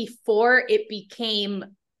organically before it became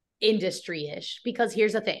industry-ish. Because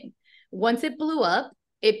here's the thing. Once it blew up,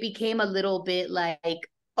 it became a little bit like,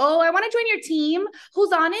 oh, I want to join your team.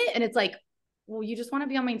 Who's on it? And it's like, well, you just want to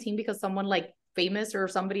be on my team because someone like famous or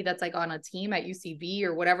somebody that's like on a team at UCB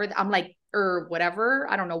or whatever. I'm like, or whatever.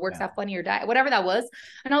 I don't know, works that funny or die, whatever that was.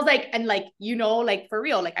 And I was like, and like, you know, like for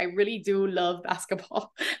real, like I really do love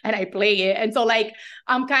basketball and I play it. And so like,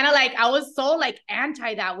 I'm kind of like, I was so like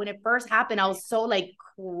anti that when it first happened. I was so like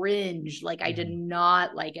cringe. Like I did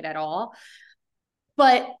not like it at all.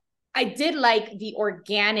 But I did like the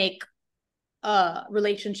organic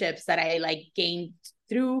relationships that I like gained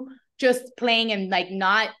through just playing and like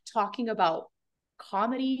not talking about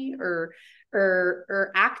comedy or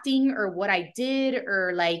acting or what I did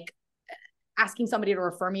or like asking somebody to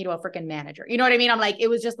refer me to a freaking manager. You know what I mean? I'm like, it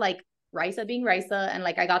was just like Raiza being Raiza, and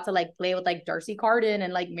like I got to like play with like Darcy Carden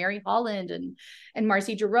and like Mary Holland and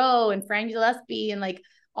Marcy Giroux and Frank Gillespie and like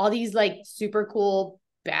all these like super cool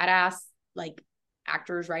badass like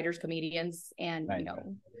actors, writers, comedians, and you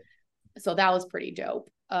know, so that was pretty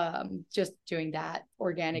dope. Just doing that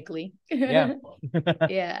organically. Yeah.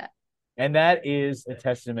 Yeah. And that is a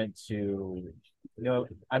testament to, you know,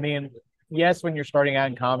 I mean, yes, when you're starting out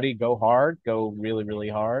in comedy, go hard, go really, really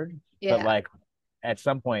hard. Yeah. But like at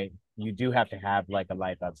some point you do have to have like a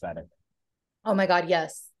life outside of it. Oh my God.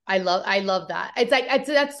 Yes. I love that. It's like,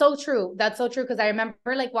 that's so true. That's so true. Cause I remember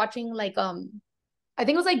like watching like, I think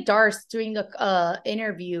it was like Darce doing a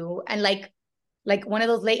interview and like one of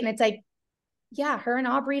those late, and it's like, yeah, her and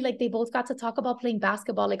Aubrey, like they both got to talk about playing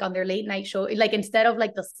basketball, like on their late night show, like instead of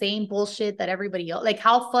like the same bullshit that everybody else, like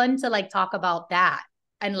how fun to like talk about that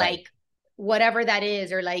and like whatever that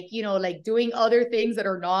is, or like, you know, like doing other things that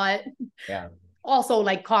are not also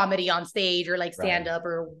like comedy on stage or like stand up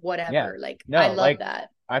or whatever. Yeah. Like, no, I love like, that.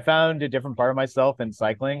 I found a different part of myself in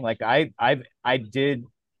cycling. Like I did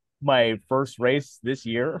my first race this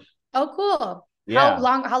year. Oh, cool. Yeah.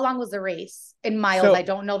 How long was the race in miles? So, I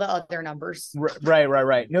don't know the other numbers.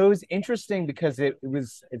 Right. No, it was interesting because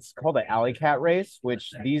it's called an alley cat race,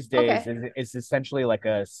 which these days is essentially like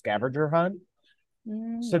a scavenger hunt.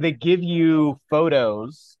 So they give you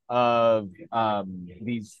photos of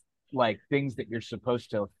these like things that you're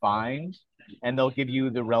supposed to find, and they'll give you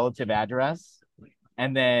the relative address,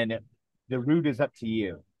 and then the route is up to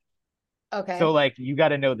you. Okay. So like you got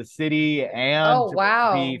to know the city and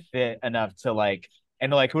be fit enough to like, and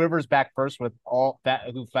like whoever's back first with all that,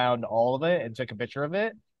 who found all of it and took a picture of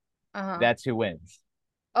it, that's who wins.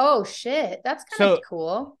 Oh shit, that's kind of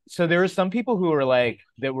cool. So there were some people who were like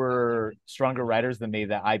that were stronger riders than me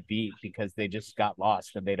that I beat because they just got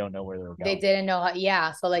lost and they don't know where they were going. They didn't know how.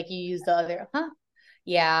 Yeah. So like you use the other.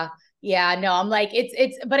 Yeah. No, I'm like,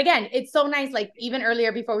 it's, but again, it's so nice. Like even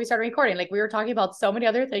earlier before we started recording, like we were talking about so many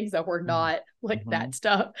other things that were not like that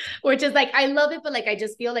stuff, which is like, I love it. But like, I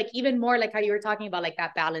just feel like even more like how you were talking about like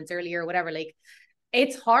that balance earlier or whatever, like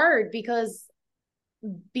it's hard because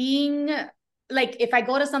being like, if I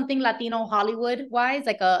go to something Latino Hollywood wise,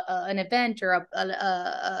 like an event or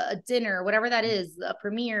a dinner, whatever that is, a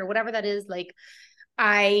premiere, whatever that is, like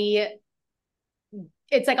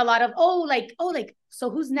it's like a lot of, so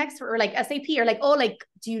who's next or like SAP or like,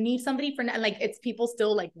 do you need somebody for, like, it's people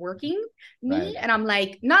still like working me. Right. And I'm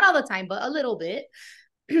like, not all the time, but a little bit,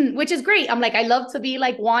 which is great. I'm like, I love to be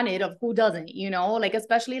like wanted of who doesn't, you know, like,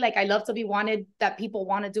 especially like, I love to be wanted that people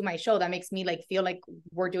want to do my show. That makes me like, feel like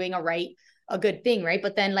we're doing a good thing. Right.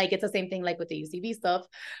 But then like, it's the same thing, like with the UCB stuff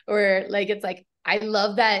or like, it's like, I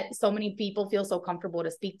love that so many people feel so comfortable to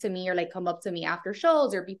speak to me or like come up to me after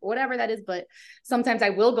shows or before, whatever that is. But sometimes I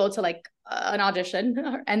will go to like an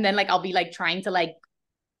audition and then like, I'll be like trying to like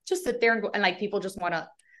just sit there and go, and like people just want to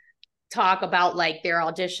talk about like their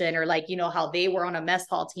audition or like, you know, how they were on a mess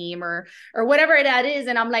hall team or whatever that is.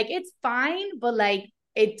 And I'm like, it's fine, but like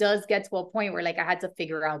it does get to a point where like I had to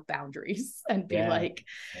figure out boundaries and be like,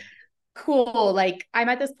 cool, like I'm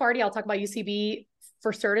at this party, I'll talk about UCB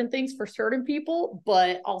for certain things for certain people,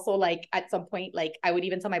 but also like at some point, like I would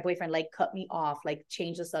even tell my boyfriend, like, cut me off, like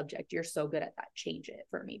change the subject, you're so good at that, change it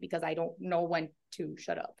for me, because I don't know when to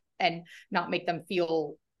shut up and not make them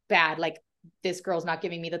feel bad, like this girl's not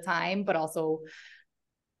giving me the time, but also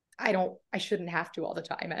I shouldn't have to all the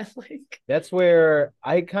time. Like that's where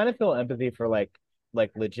I kind of feel empathy for like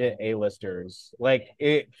legit A-listers. Like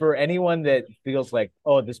it for anyone that feels like,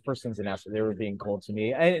 oh, this person's an asshole, they were being cold to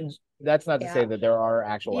me. And that's not to say that there are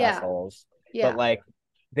actual assholes. But like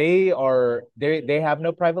they have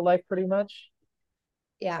no private life pretty much.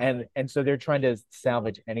 And so they're trying to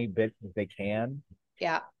salvage any bit that they can.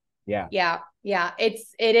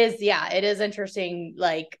 It is interesting,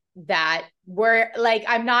 like that where like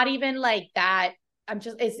I'm not even like that, I'm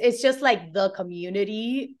just it's just like the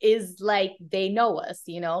community is like they know us,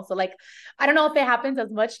 you know, so like I don't know if it happens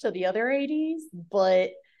as much to the other ADs,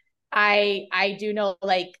 but I do know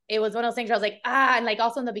like it was one of those things where I was like, and like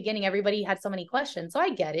also in the beginning everybody had so many questions, so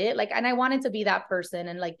I get it, like, and I wanted to be that person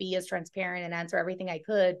and like be as transparent and answer everything I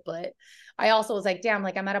could, but I also was like, damn,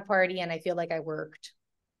 like I'm at a party and I feel like I worked.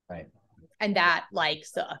 Right. And that like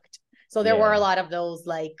sucked. So there were a lot of those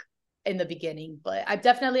like in the beginning, but I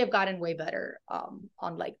definitely have gotten way better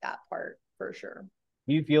on like that part for sure.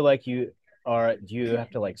 Do you feel like do you have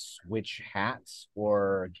to like switch hats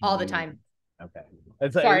or all the time?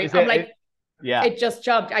 Okay. Sorry, I'm like, it just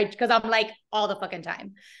jumped. Because I'm like all the fucking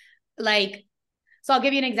time. Like, so I'll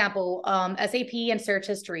give you an example. SAP and search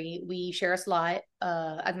history, we share a slot.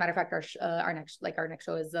 As a matter of fact, our next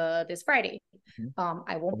show is this Friday.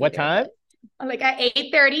 I won't be what there, time? Like at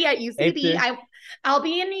 8:30 at UCB. I'll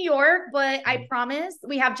be in New York, but I promise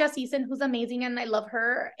we have Jess Eason, who's amazing and I love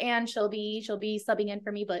her, and she'll be subbing in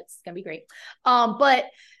for me, but it's gonna be great. But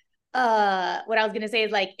what I was gonna say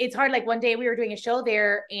is like it's hard. Like one day we were doing a show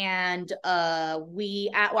there, and we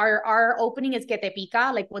at our opening is Que Te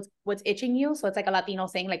Pica, like what's itching you. So it's like a Latino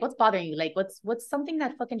saying like what's bothering you, like what's something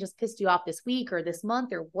that fucking just pissed you off this week or this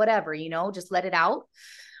month or whatever, you know, just let it out.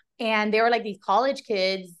 And they were like these college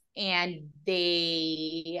kids, and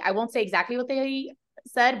I won't say exactly what they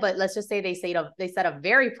said, but let's just say they said a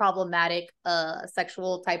very problematic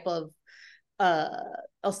sexual type of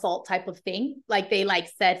assault type of thing. Like they like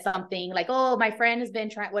said something like, oh, my friend has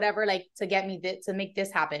been trying whatever, like to get me to make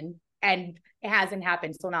this happen, and it hasn't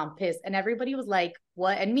happened, so now I'm pissed. And everybody was like,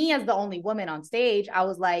 what? And me as the only woman on stage, I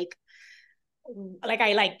was like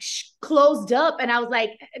I like closed up, and I was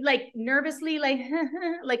like nervously like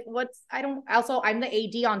like I'm the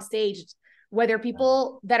AD on stage, whether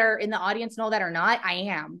people that are in the audience know that or not, I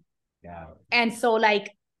am. And so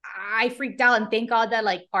like I freaked out, and thank God that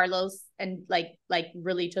like Carlos and like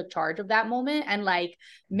really took charge of that moment and like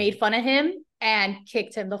made fun of him and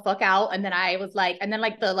kicked him the fuck out. And then I was like, and then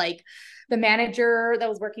like the manager that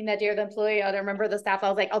was working that day, or the employee, I don't remember the staff,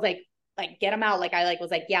 I was like get him out. Like I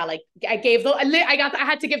was like, yeah, like I gave I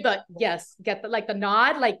had to give the yes, get the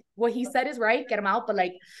nod, like what he said is right, get him out. But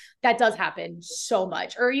like that does happen so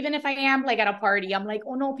much. Or even if I am like at a party, I'm like,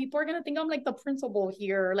 oh no, people are gonna think I'm like the principal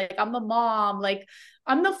here, like I'm the mom, like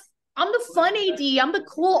I'm the fun AD, I'm the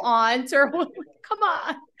cool aunt, or come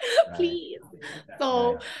on, please.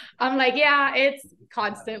 So I'm like, yeah, it's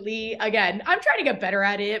constantly, again, I'm trying to get better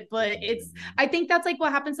at it, but I think that's like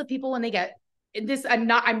what happens to people when they get this. I'm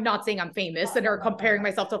not saying I'm famous and or comparing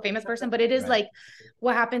myself to a famous person, but it is like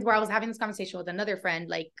what happens where I was having this conversation with another friend,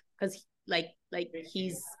 like because like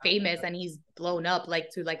he's famous and he's blown up like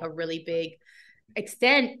to like a really big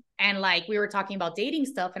extent, and like we were talking about dating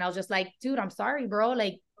stuff, and I was just like, dude, I'm sorry, bro,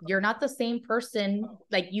 like you're not the same person.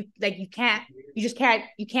 You can't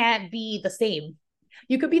be the same.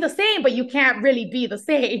 You could be the same, but you can't really be the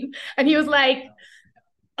same. And he was like,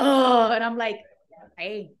 oh, and I'm like,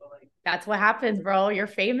 hey, that's what happens, bro. You're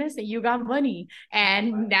famous and you got money,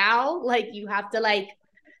 and now like you have to like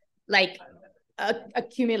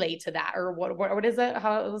accumulate to that, or what is it?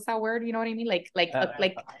 How was that word? You know what I mean?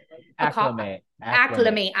 Acclimate.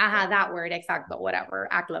 That word, exactly. Whatever,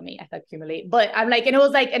 acclimate, accumulate. But I'm like, and it was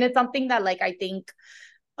like, and it's something that like I think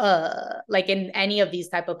like in any of these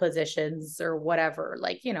type of positions or whatever,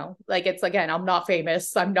 like, you know, like it's, again, I'm not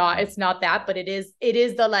famous, it's not that, but it is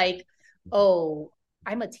the like, oh,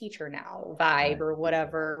 I'm a teacher now vibe or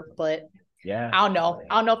whatever. But I don't know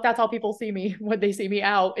if that's how people see me when they see me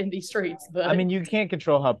out in these streets. But I mean, you can't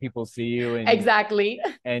control how people see you, exactly,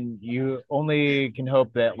 and you only can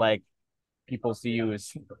hope that like people see you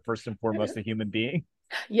as first and foremost a human being.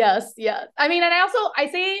 Yes, yes. I mean, and I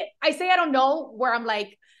say I don't know where I'm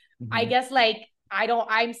like, I guess like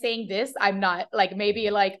I'm saying this, I'm not like maybe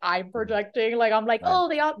like I'm projecting, like I'm like, Right. oh,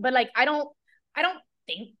 they all, but like I don't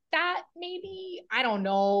think that maybe. I don't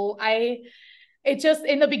know. It just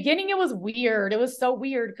in the beginning it was weird. It was so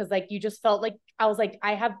weird because like you just felt like I was like,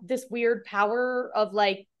 I have this weird power of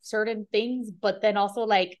like certain things, but then also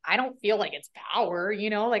like I don't feel like it's power,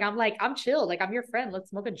 like I'm chill, like I'm your friend, let's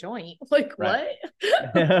smoke a joint. Like Right.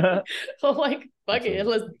 what? So like fuck it,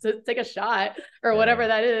 let's take a shot or whatever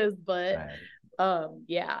that is. But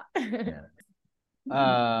yeah. You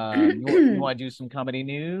want to do some comedy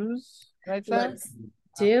news, right? Let's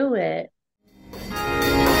do it.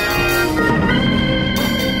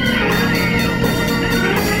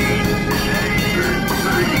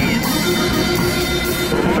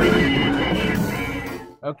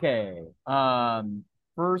 Okay.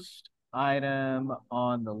 First item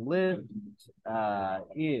on the list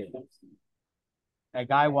is a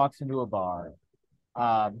guy walks into a bar.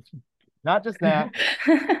 Not just that,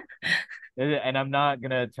 and I'm not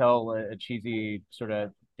gonna tell a cheesy sort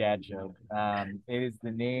of dad joke. It is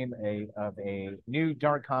the name of a new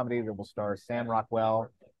dark comedy that will star Sam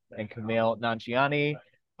Rockwell and Kumail Nanjiani.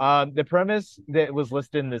 The premise that was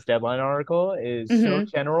listed in this Deadline article is so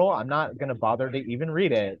general, I'm not gonna bother to even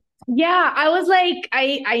read it. Yeah, I was like,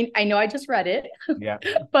 I know I just read it. Yeah.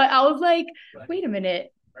 But I was like, wait a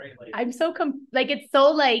minute. I'm so like it's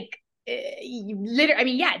so like literally, I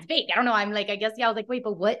mean, yeah, it's vague. I don't know. I'm like, I guess, yeah, I was like, wait,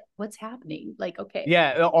 but what's happening? Like, okay.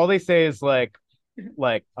 Yeah, all they say is like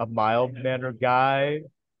a mild-mannered guy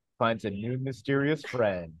finds a new mysterious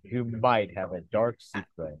friend who might have a dark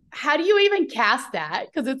secret. How do you even cast that?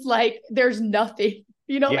 Because it's like there's nothing,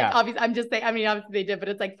 Yeah. like obviously I'm just saying, I mean, obviously they did, but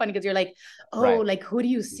it's like funny because you're like, oh, Right. like who do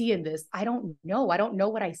you see in this? I don't know. I don't know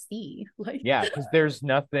what I see. Like, Yeah, because there's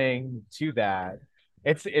nothing to that.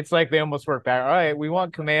 It's like they almost work back. All right, we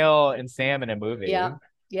want Kumail and Sam in a movie. yeah.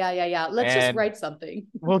 Let's just write something.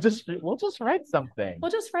 We'll just write something. We'll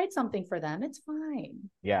just write something for them. It's fine.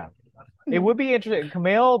 Yeah. It would be interesting.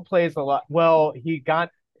 Kumail plays a lot. Well,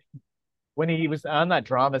 when he was on that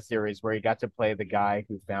drama series where he got to play the guy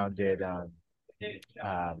who founded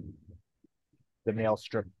the male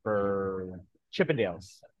stripper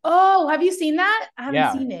Chippendales. Oh, have you seen that? I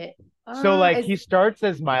haven't seen it. So like he starts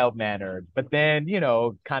as mild-mannered, but then,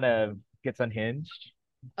 kind of gets unhinged.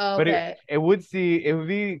 Oh, But okay. it would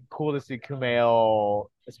be cool to see Kumail,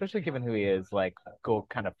 especially given who he is, like go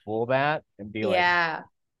kind of full that and be like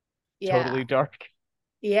totally dark.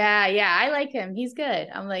 Yeah, I like him. He's good.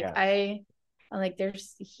 I'm like I'm like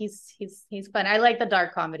he's fun. I like the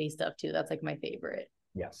dark comedy stuff too. That's like my favorite.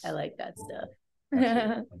 Yes. I like that stuff.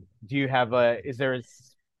 Do you have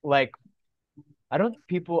like I don't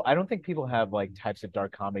think people have like types of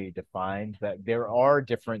dark comedy defined, but there are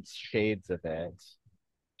different shades of it.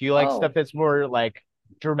 Do you like stuff that's more like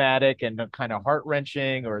dramatic and kind of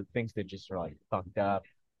heart-wrenching, or things that just are like fucked up?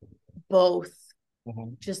 Both.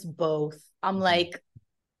 Just both. I'm like,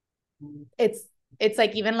 it's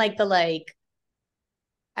like even like the like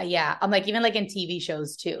I'm like even like in TV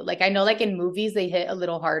shows too. Like I know like in movies they hit a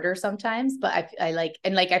little harder sometimes, but I like,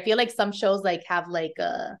 and like I feel like some shows like have like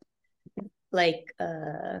I'm like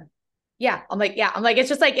it's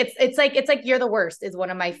just like it's like You're the Worst is one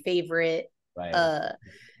of my favorite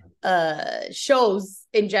shows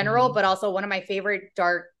in general, but also one of my favorite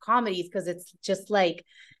dark comedies because it's just like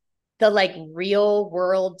the like real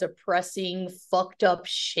world depressing fucked up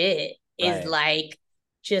shit is like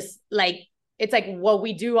just like it's like what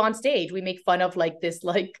we do on stage. We make fun of like this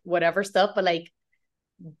like whatever stuff, but like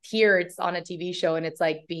here it's on a TV show and it's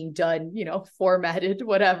like being done, formatted,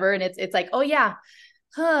 whatever. And it's like, oh yeah,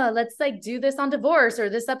 let's like do this on divorce or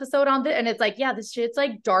this episode on this. And it's like, yeah, this shit's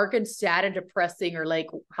like dark and sad and depressing, or like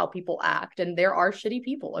how people act. And there are shitty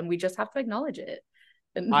people and we just have to acknowledge it.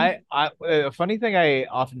 A funny thing I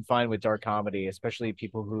often find with dark comedy, especially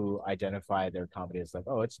people who identify their comedy as like,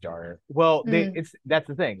 oh, it's dark. Well, that's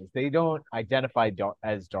the thing. They don't identify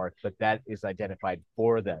as dark, but that is identified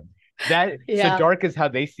for them. So dark is how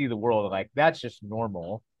they see the world. Like that's just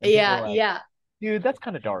normal. And dude, that's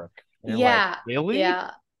kind of dark. Like, really?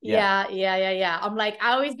 Yeah. I'm like,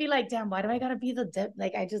 I always be like, damn, why do I gotta be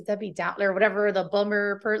like I just Debbie Downer or whatever, the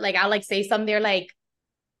bummer like I like say something, they're like,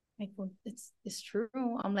 well, it's true.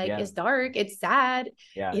 I'm like, it's dark, it's sad,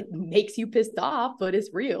 it makes you pissed off, but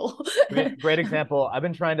it's real. Great example. I've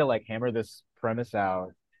been trying to like hammer this premise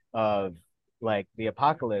out of like the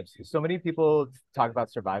apocalypse. So many people talk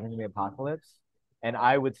about surviving the apocalypse, and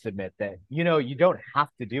I would submit that you don't have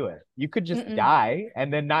to do it. You could just die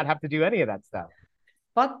and then not have to do any of that stuff.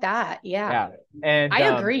 Fuck that. Yeah. Yeah. And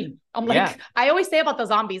I agree. I'm yeah. like, I always say about the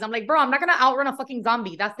zombies. I'm like, bro, I'm not gonna outrun a fucking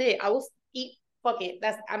zombie. That's it. I will eat. Fuck it.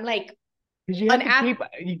 I'm like Because you an have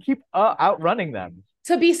to keep outrunning them.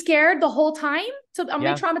 to be scared the whole time. So I'm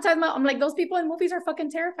like Yeah. traumatized. I'm like, those people in movies are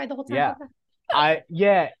fucking terrified the whole time. Yeah. Fuck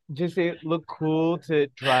that. Just it looked cool to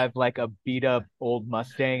drive like a beat up old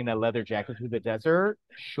Mustang and a leather jacket through the desert.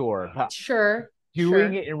 Sure. Sure. Doing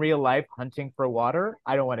Sure. it in real life, hunting for water,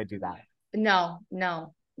 I don't want to do that. No,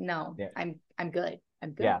 no, no. Yeah. I'm good.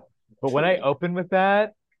 I'm good. Yeah. But when I Truly. open with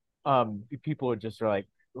that, people are like,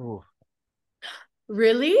 ooh,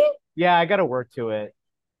 Really? yeah, I gotta work to it.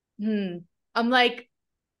 I'm like,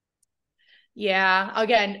 yeah,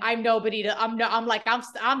 again, I'm nobody to I'm no I'm like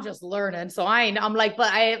I'm just learning. So I'm like,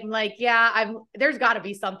 but I'm like, yeah, there's gotta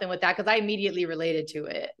be something with that because I immediately related to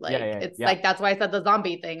it. Yeah, Like yeah, it's yeah. like that's why I said the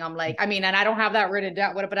zombie thing. I'm like, I mean, and I don't have that written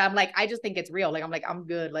down, but I'm like, I just think it's real. Like I'm like, I'm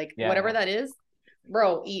good. Like Yeah, whatever yeah. that is,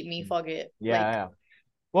 bro, eat me, fuck it. Yeah, Like yeah.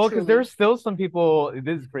 Well, because truly. there's still some people,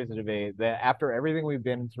 this is crazy to me, that after everything we've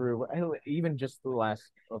been through, even just the last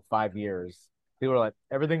 5 years, people are like,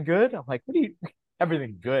 everything good? I'm like, what do you,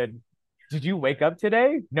 everything good? Did you wake up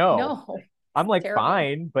today? No. No, I'm like, terrible.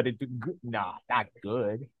 fine, but nah, not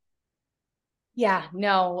good. Yeah,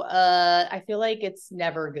 no, I feel like it's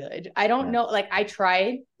never good. I don't Yeah. know, like I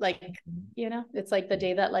tried, like, it's like the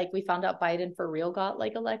day that like we found out Biden for real got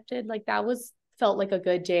like elected, like that was felt like a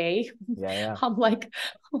good day. Yeah, yeah. I'm like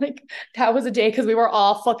that was a day because we were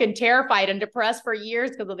all fucking terrified and depressed for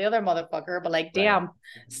years because of the other motherfucker, but like, Right. damn,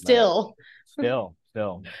 still. Still.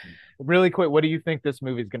 Really quick, what do you think this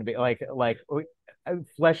movie is going to be?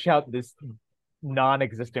 Flesh out this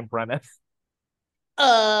non-existent premise.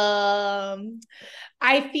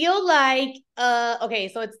 I feel like okay,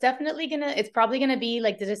 so it's probably gonna be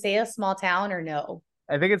like, did it say a small town or no?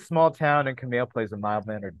 I think it's small town and Camille plays a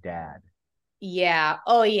mild-mannered dad. Yeah.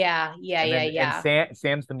 Oh yeah. Yeah, And yeah, then yeah.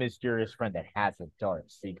 Sam's the mysterious friend that has a dark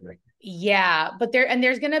secret. Yeah, but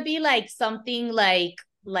there's gonna be like something like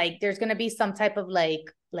there's gonna be some type of like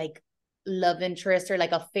love interest or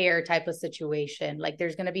like a fair type of situation. Like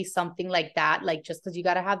there's gonna be something like that, like just because you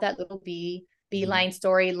gotta have that little beeline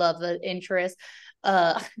story, love interest.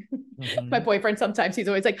 Uh my boyfriend sometimes he's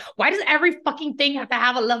always like, why does every fucking thing have to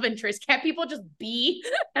have a love interest? Can't people just be?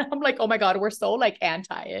 And I'm like, oh my god, we're so like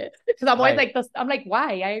anti it because I'm always Right. like this. I'm like,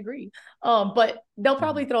 why? I agree. But they'll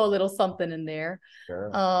probably throw a little something in there.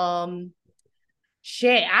 Sure.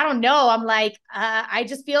 Shit, I don't know. I'm like, I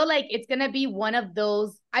just feel like it's gonna be one of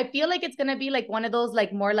those. I feel like it's gonna be like one of those,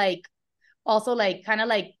 like more like also like kind of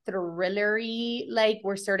like thrillery, like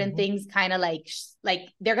where certain things kind of like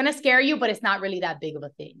they're gonna scare you, but it's not really that big of a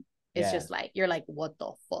thing. It's just like you're like, what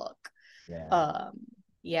the fuck? Yeah.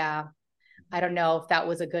 Yeah. I don't know if that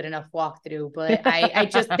was a good enough walkthrough, but I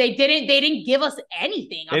just they didn't give us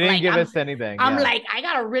anything. They didn't give us anything. I'm Yeah. like, I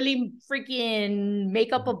gotta really freaking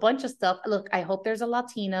make up a bunch of stuff. Look, I hope there's a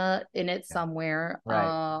Latina in it somewhere.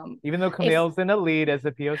 Right. Even though If Camille's in the lead as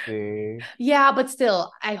a POC. yeah, but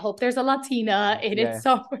still, I hope there's a Latina in it Yeah.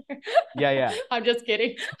 somewhere. Yeah. I'm just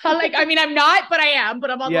kidding. I mean, I'm not, but I am.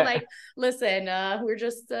 But I'm also Yeah. like, listen, we're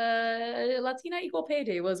just Latina Equal Pay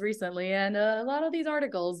Day was recently, and a lot of these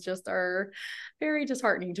articles just are very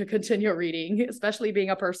disheartening to continue reading, especially being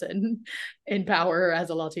a person in power as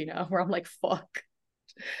a Latina, where I'm like, fuck.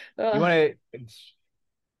 You want to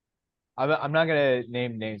I'm not gonna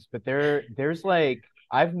name names, but there's like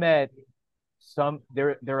I've met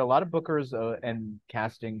there are a lot of bookers and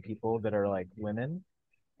casting people that are like women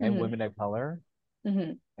and Mhm. women of color.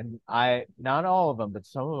 Mhm. And I not all of them, but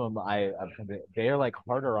some of them they are like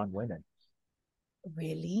harder on women.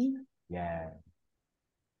 Really? Yeah.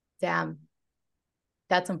 Damn.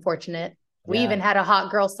 That's unfortunate. We Yeah. even had a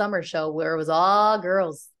hot girl summer show where it was all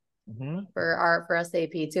girls for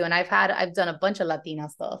SAP too. And I've done a bunch of Latina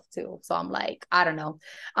stuff too. So I'm like, I don't know.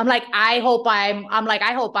 I'm like, I hope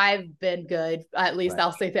I've been good. At least Right.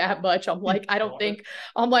 I'll say that much. I don't think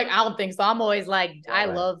so. I'm always like, I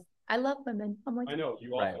love women. I'm like, I know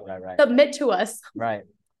you Right. submit to us. Right.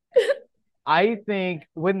 I think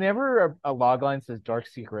whenever a log line says dark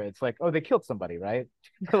secret, it's like, oh, they killed somebody, right?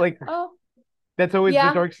 Like Oh, that's always the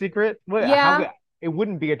yeah. dark secret. Yeah. It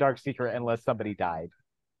wouldn't be a dark secret unless somebody died.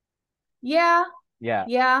 Yeah. Yeah.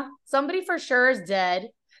 Yeah. Somebody for sure is dead.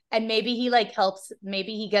 And maybe he like helps,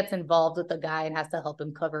 maybe he gets involved with the guy and has to help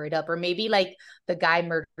him cover it up. Or maybe like the guy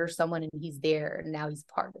murders someone and he's there and now he's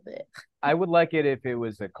part of it. I would like it if it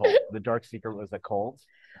was a cult. The dark secret was a cult.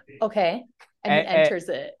 Okay. And he enters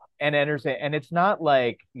it. And enters it. And it's not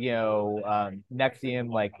like,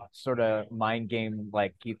 Nexium, like sort of mind game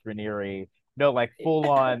like Keith Raniere. No, like full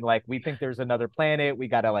on, like we think there's another planet, we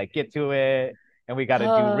gotta like get to it. and we got to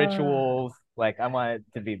do rituals. Like I want it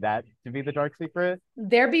to be the dark secret.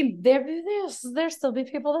 There still be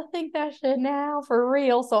people that think that shit now for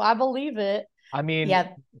real. So I believe it. I mean, Yeah,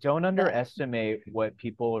 don't underestimate what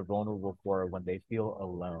people are vulnerable for when they feel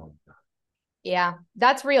alone. yeah,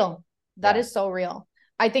 that's real. That Yeah. is so real.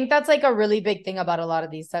 I think that's like a really big thing about a lot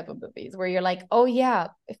of these type of movies where you're like, oh yeah,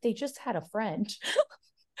 if they just had a friend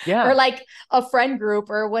Yeah. or like a friend group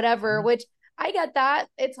or whatever, which I get that.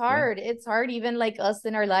 It's Yeah. hard. It's hard even like us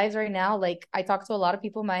in our lives right now. Like I talk to a lot of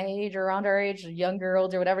people my age or around our age, young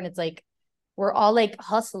girls or whatever, and it's like we're all like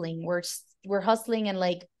hustling. We're hustling and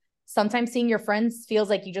like sometimes seeing your friends feels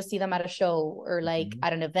like you just see them at a show or like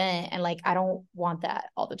at an event and like I don't want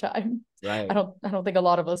that all the time. Right. I don't think a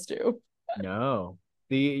lot of us do. No.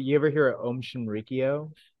 You ever hear of Om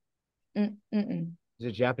Shinrikyo? Mm-mm. It's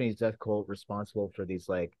a Japanese death cult responsible for these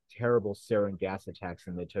like terrible sarin gas attacks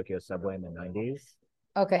in the Tokyo subway in the 90s.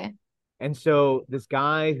 Okay. And so this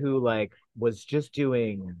guy who like was just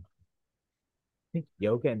doing I think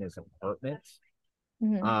yoga in his apartment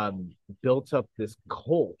built up this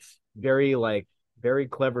cult very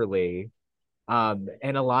cleverly. And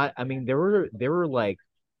a lot, I mean, there were like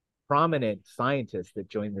prominent scientists that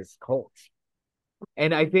joined this cult.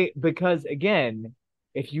 And I think because again,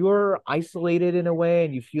 if you're isolated in a way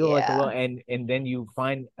and you feel like a little and then you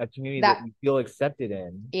find a community that you feel accepted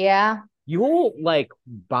in, you'll like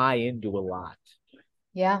buy into a lot.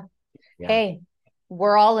 Yeah. Hey,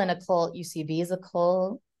 we're all in a cult. UCB is a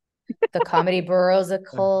cult. The Comedy Bureau's a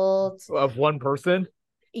cult. Of one person?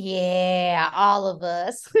 Yeah, all of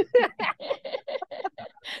us.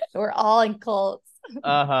 We're all in cults.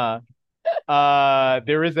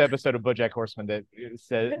 There is an episode of BoJack Horseman that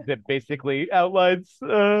says that basically outlines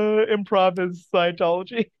improv as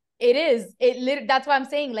Scientology. It is. That's why I'm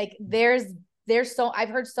saying like there's so I've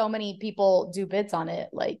heard so many people do bits on it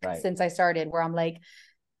like since I started where I'm like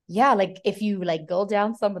yeah, like if you like go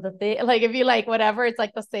down some of the things, like if you like whatever, it's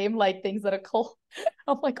like the same like things that a cult.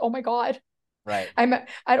 I'm like, oh my God. Right. I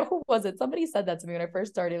don't who was it? Somebody said that to me when I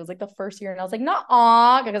first started. It was like the first year, and I was like, not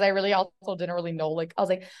because I really also didn't really know. Like, I was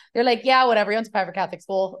like, they're like, yeah, whatever. You went to private Catholic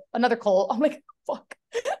school, another cult. I'm like, fuck.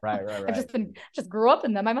 Right. I've just grew up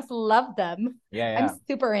in them. I must love them. Yeah. I'm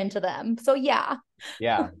super into them. So yeah.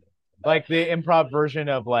 Yeah. Like the improv version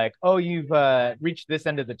of like, oh, you've reached this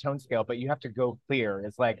end of the tone scale, but you have to go clear.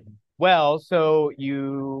 It's like, well, so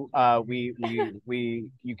you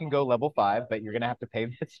you can go level 5, but you're gonna have to pay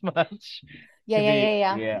this much.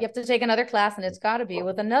 Yeah. You have to take another class, and it's got to be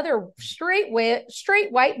with another straight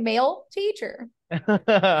white male teacher.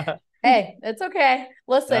 Hey, it's okay.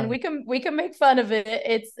 Listen, we can make fun of it.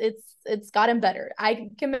 It's gotten better. I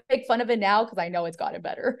can make fun of it now because I know it's gotten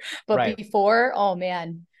better. But before, oh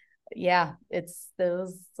man, yeah, it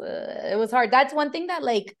was hard. That's one thing that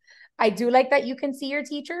like I do like that you can see your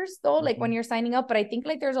teachers though, like when you're signing up. But I think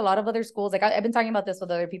like there's a lot of other schools. Like I've been talking about this with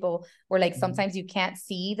other people where like sometimes you can't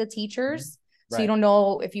see the teachers. So you don't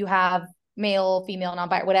know if you have male, female,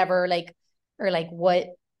 non-binary, whatever, like, or like what,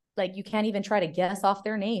 like you can't even try to guess off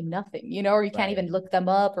their name, nothing, you know, or you can't even look them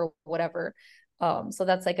up or whatever. So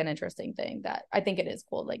that's like an interesting thing that I think it is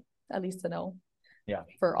cool, like at least to know. Yeah.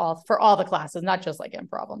 For all the classes, not just like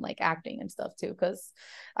improv, and like acting and stuff too. Because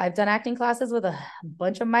I've done acting classes with a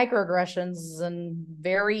bunch of microaggressions and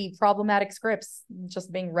very problematic scripts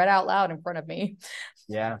just being read out loud in front of me.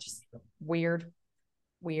 Yeah. Just weird.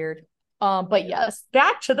 But yes,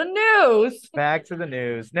 back to the news. Next,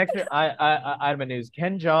 item of news.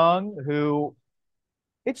 Ken Jeong, who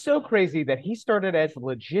it's so crazy that he started as a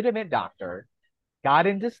legitimate doctor, got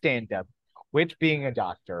into stand-up, quit being a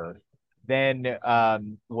doctor, then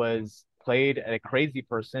was played a crazy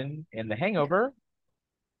person in The Hangover,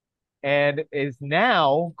 and is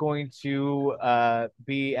now going to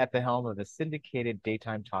be at the helm of a syndicated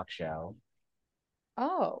daytime talk show.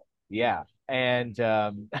 Oh. Yeah. And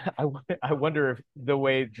I wonder if the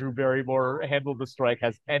way Drew Barrymore handled the strike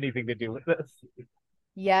has anything to do with this.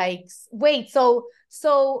 Yikes. Wait,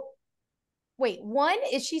 one,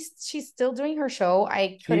 is she's still doing her show?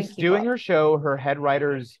 She's doing her show. Her head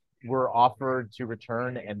writers were offered to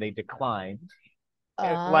return and they declined.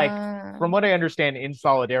 Like, from what I understand, in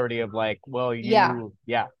solidarity of like, well, yeah.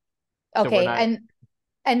 Okay, so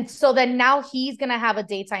and so then now he's gonna have a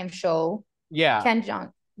daytime show. Yeah. Ken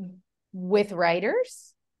Jeong with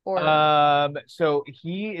writers? Or so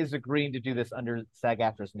he is agreeing to do this under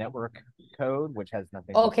SAG-AFTRA's network code, which has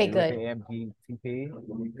nothing to do with the AMPTP.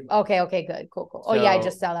 Okay, good. Cool. Oh yeah, I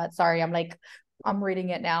just saw that. Sorry, I'm reading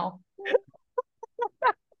it now.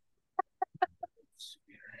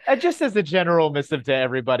 And just as a general missive to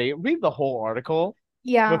everybody, read the whole article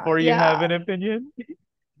before you have an opinion.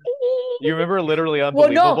 You remember literally Well,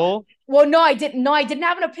 no. unbelievable? Well, no, I didn't. No, I didn't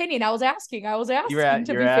have an opinion. I was asking. I was asking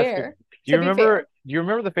to You're be asking. fair. To be fair. Do you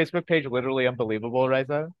remember the Facebook page literally unbelievable,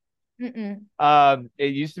 Raiza? Mm-mm.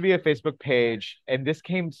 It used to be a Facebook page, and this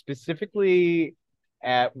came specifically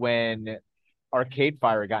at when Arcade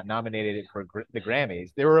Fire got nominated for the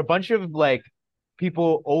Grammys. There were a bunch of like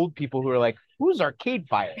old people who were like, "Who's Arcade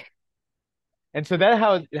Fire?" And so that's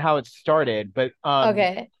how it started. But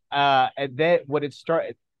Okay. and then what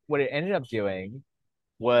it ended up doing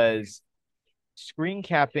was screen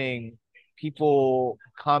capping people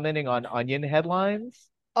commenting on Onion headlines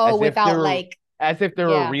Oh, as if without they're like,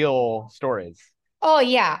 yeah. real stories. Oh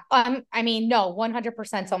yeah. I mean, no,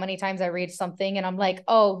 100%. So many times I read something and I'm like,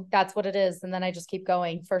 oh, that's what it is. And then I just keep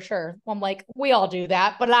going for sure. I'm like, we all do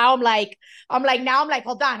that. But now now I'm like,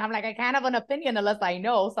 hold on. I'm like, I can't have an opinion unless I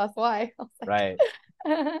know. So that's why I was Right.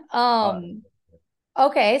 like, Uh,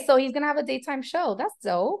 okay. So he's gonna have a daytime show. That's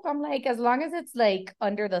dope. I'm like, as long as it's like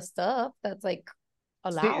under the stuff that's like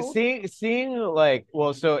allowed. seeing like,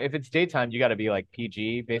 well, so if it's daytime, you got to be like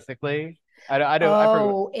PG basically. I don't I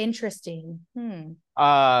forgot. Oh, interesting.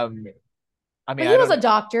 Um, I But mean, he I was a don't.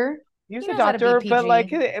 doctor. He was He a knows how to be doctor, but like,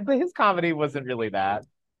 PG. but his comedy wasn't really that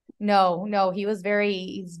No, no, he's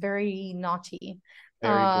very naughty.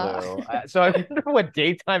 very Uh blue. So I wonder what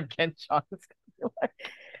daytime Ken Jeong is gonna be like.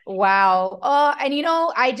 wow. And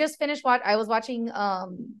I just finished I was watching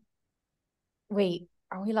wait,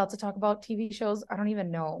 are we allowed to talk about TV shows? I don't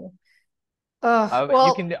even know. You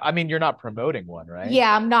Well, can. I mean, you're not promoting one, right?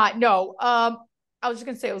 yeah, I'm not. No. I was just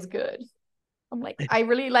gonna say it was good. I'm like, I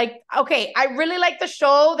really like the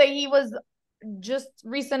show that he was just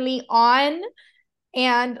recently on.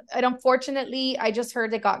 And unfortunately, I just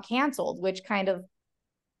heard it got canceled, which kind of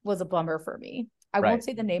was a bummer for me. I Right. won't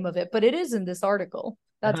say the name of it, but it is in this article.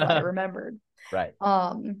 That's why I remembered. Right.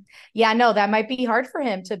 Yeah, no, that might be hard for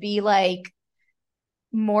him to be like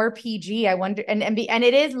more PG. I wonder, and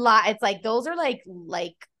it is live. It's like those are like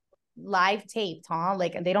live taped, huh?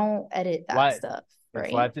 Like, and they don't edit that Live. stuff, It's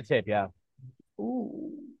right? live to tape. Yeah.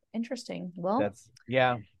 Ooh, interesting. Well, That's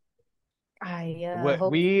yeah. I What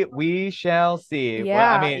hope. we shall see. Well,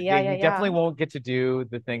 I Yeah, mean, yeah, yeah, he definitely yeah. won't get to do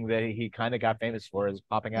the thing that he kind of got famous for, is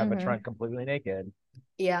popping out of a Mm-hmm. trunk completely naked.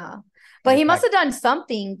 Yeah. And But in he must fact, have done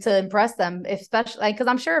something to impress them, especially like because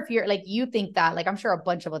I'm sure if you're like you think that, like I'm sure a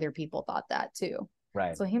bunch of other people thought that too.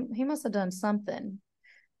 right. So he must have done something.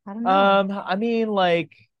 I don't know. I mean,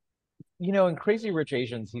 like, in Crazy Rich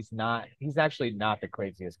Asians, he's actually not the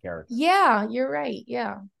craziest character. Yeah, you're right.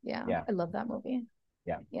 Yeah. Yeah. Yeah. I love that movie.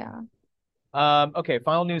 Yeah. Yeah. Okay,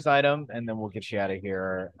 final news item, and then we'll get you out of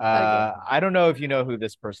here. Okay. I don't know if you know who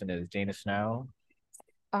this person is, Dana Snow.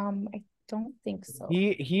 I don't think so.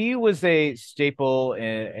 He was a staple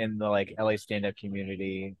in the like LA stand-up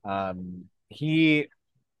community.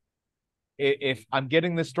 If I'm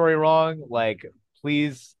getting this story wrong, like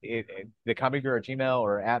please, the Comedy Bureau at Gmail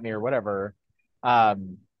or at me or whatever.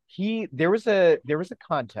 He there was a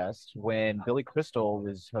contest when Billy Crystal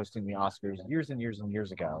was hosting the Oscars years and years and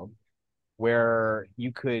years ago, where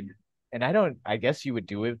you could, and I guess you would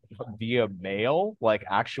do it via mail, like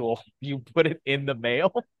actual, you put it in the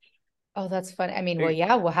mail. Oh, that's funny. I mean, well,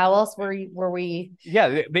 yeah. Well, how else were we? Yeah,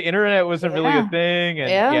 the internet wasn't really a Yeah. thing, and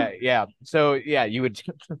Yeah. yeah. So yeah, you would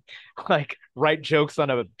like write jokes on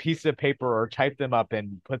a piece of paper or type them up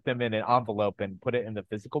and put them in an envelope and put it in the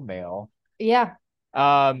physical mail. Yeah.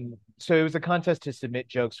 So it was a contest to submit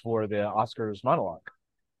jokes for the Oscars monologue.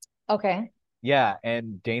 Okay. Yeah,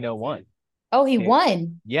 and Dana won. Oh, he Yeah,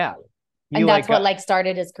 won. yeah. He And like that's what got, like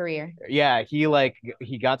started his career. yeah,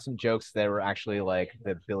 he got some jokes that were actually like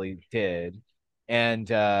that Billy did, and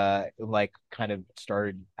like kind of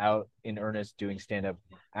started out in earnest doing stand up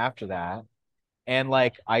after that. And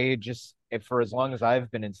like I just, if for as long as I've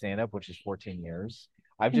been in stand up, which is 14 years,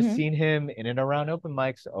 I've just Mhm. seen him in and around open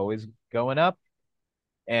mics, always going up.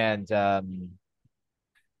 And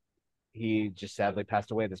he just sadly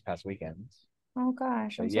passed away this past weekend. Oh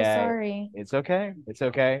gosh, I'm But so yeah, sorry. it's okay. It's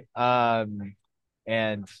okay.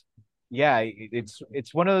 And yeah,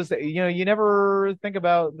 it's one of those that, you never think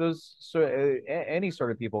about those any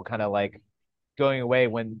sort of people kind of like going away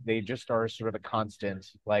when they just are sort of a constant,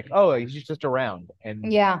 like, oh, he's just around,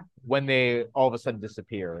 and Yeah. when they all of a sudden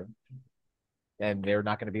disappear and they're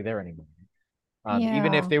not going to be there anymore,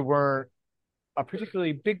 even if Yeah. they weren't a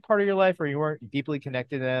particularly big part of your life or you weren't deeply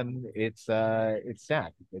connected to them, it's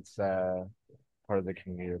sad. It's part of the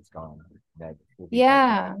community that's gone, that will be part of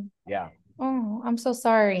it. Yeah. Yeah, Oh, I'm so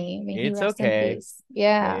sorry. May he it's rest in okay. peace.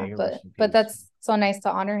 Yeah, May he but rest in but peace. that's so nice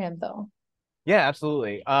to honor him though. Yeah,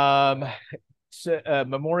 absolutely. So,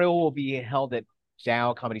 memorial will be held at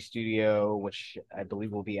Dow Comedy Studio, which I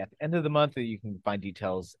believe will be at the end of the month. You can find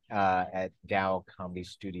details at Dow Comedy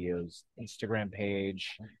Studio's Instagram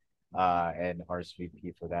page and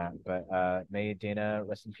RSVP for that. But may Dana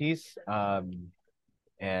rest in peace.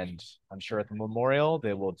 And I'm sure at the memorial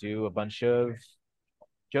they will do a bunch of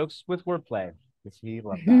jokes with wordplay because he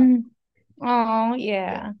loved that. Oh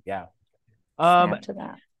yeah. Yeah. Snap to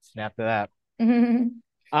that. Snap to that.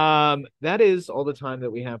 That is all the time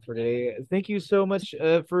that we have for today. Thank you so much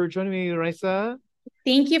for joining me, Raiza.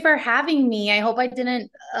 Thank you for having me. I hope I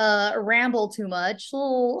didn't ramble too much.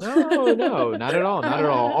 No, not at all. Not at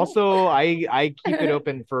all. Also, I keep it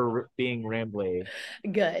open for being rambly.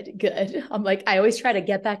 Good. I'm like, I always try to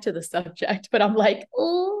get back to the subject, but I'm like,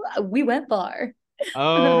 oh, we went far.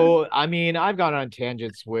 Oh, I mean, I've gone on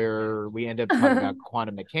tangents where we end up talking about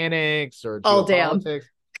quantum mechanics or Oh, geopolitics.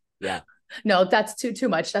 damn. Yeah. No, that's too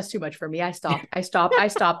much. That's too much for me. I stopped. But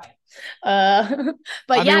I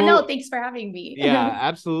yeah, mean, no, thanks for having me. Yeah,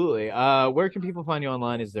 absolutely. Where can people find you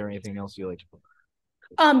online? Is there anything else you like to put?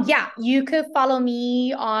 Yeah, you could follow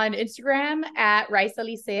me on Instagram at Raiza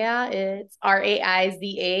Licea. It's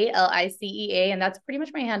RAIZALICEA, and that's pretty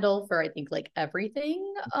much my handle for I think like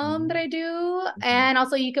everything that I do. And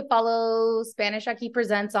also you could follow Spanish Aquí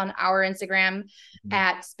Presents on our Instagram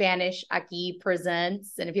at Spanish Aquí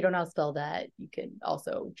Presents. And if you don't know how to spell that, you can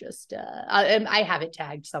also just I have it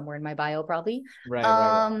tagged somewhere in my bio probably.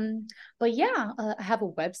 Right. But yeah, I have a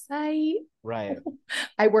website. Right.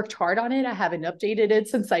 I worked hard on it. I haven't updated it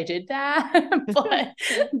since I did that, but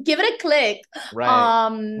give it a click. Right.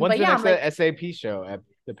 When's but the yeah, next SAP show at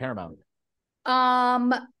the Paramount?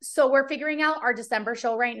 So we're figuring out our December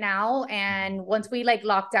show right now, and once we like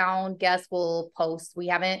lock down guests, we'll post. We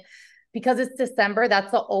haven't because it's December.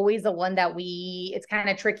 That's always the one that it's kind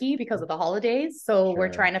of tricky because of the holidays. So we're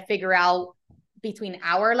trying to figure out between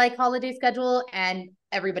our like holiday schedule and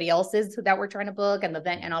everybody else's that we're trying to book and the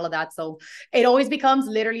event and all of that. So it always becomes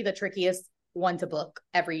literally the trickiest one to book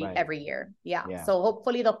every year. Yeah. So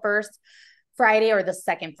hopefully the first Friday or the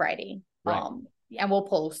second Friday. And we'll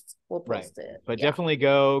post it. But definitely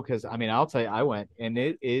go because I mean I'll tell you I went and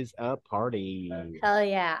it is a party. Hell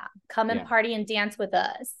yeah. Come and party and dance with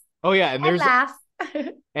us. Oh yeah, and there's laugh.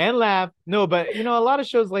 And laugh. No, but you know, a lot of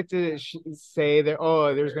shows like to say that,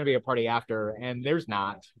 oh, there's going to be a party after, and there's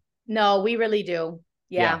not. No, we really do.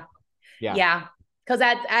 Yeah. Because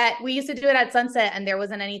we used to do it at Sunset, and there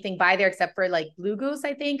wasn't anything by there except for like Blue Goose,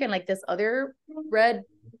 I think, and like this other red.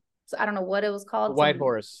 I don't know what it was called. White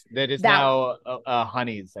Horse. That is now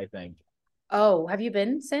Honey's, I think. Oh, have you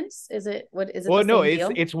been since? Is it what is it? Well, no,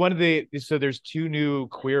 it's one of the so there's two new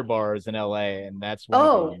queer bars in LA, and that's one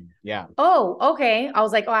of them. Yeah. Oh, okay. I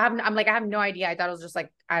was like, I have no idea. I thought it was just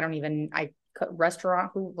like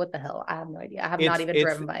restaurant. What the hell? I have no idea. I have not even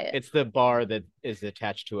driven by it. It's the bar that is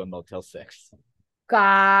attached to a Motel 6.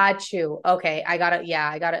 Got you. Okay, I got it. Yeah,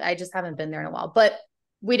 I got it. I just haven't been there in a while, but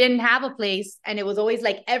we didn't have a place, and it was always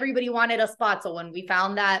like everybody wanted a spot. So when we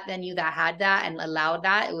found that venue that had that and allowed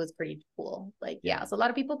that, it was pretty cool. Like, so a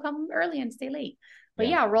lot of people come early and stay late. But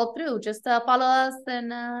roll through. Just follow us,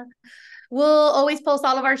 and we'll always post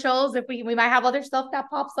all of our shows. If we might have other stuff that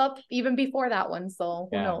pops up even before that one. So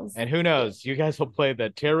who knows? And who knows? You guys will play the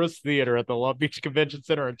Terrace Theater at the Long Beach Convention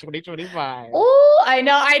Center in 2025. Oh, I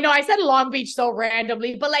know. I said Long Beach so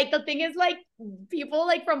randomly, but like the thing is, like people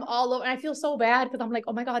like from all over, and I feel so bad because I'm like,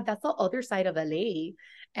 oh my god, that's the other side of LA,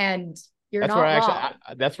 and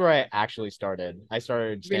that's where I actually started. I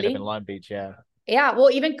started stand up in Long Beach. Yeah, well,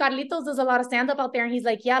 even Carlitos does a lot of stand-up out there, and he's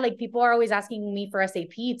like, like people are always asking me for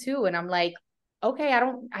SAP too, and I'm like, okay, I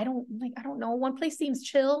don't know. One place seems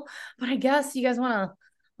chill, but I guess you guys want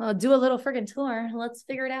to do a little friggin' tour. Let's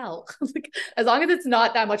figure it out. As long as it's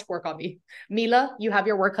not that much work on me. Mila, you have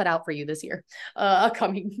your work cut out for you this year.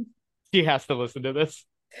 Coming. She has to listen to this.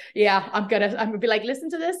 Yeah, I'm gonna be like, listen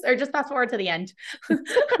to this or just fast forward to the end.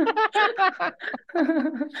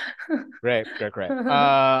 Great.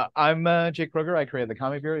 I'm Jake Kroger. I created the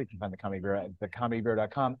Comedy Bureau. You can find the Comedy Bureau at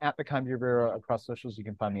thecomedybureau.com, at the Comedy Bureau across socials. You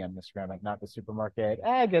can find me on Instagram at Not the Supermarket.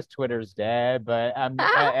 I guess Twitter's dead, but I'm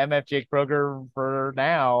MF Jake Kroger for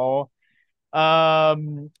now.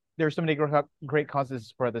 There's so many great causes to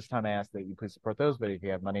support this time. I ask that you please support those, but if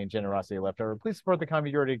you have money and generosity left over, please support the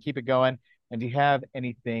Comedy Bureau to keep it going. And do you have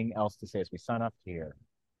anything else to say as we sign off here?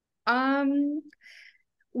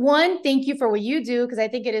 One, thank you for what you do, because I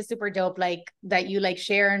think it is super dope, like that you like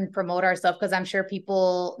share and promote our stuff, because I'm sure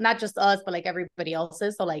people, not just us, but like everybody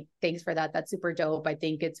else's. So like, thanks for that. That's super dope. I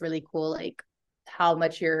think it's really cool, like how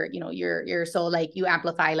much you're so like you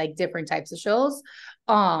amplify like different types of shows.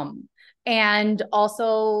 And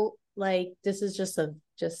also like this is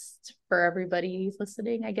just for everybody who's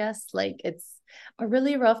listening, I guess. Like it's a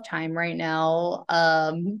really rough time right now.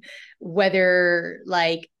 Whether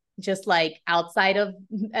like just like outside of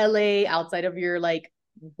LA, outside of your like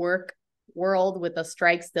work world with the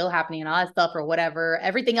strike still happening and all that stuff or whatever,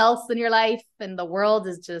 everything else in your life and the world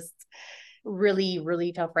is just really,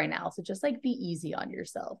 really tough right now. So just like be easy on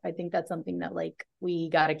yourself. I think that's something that like we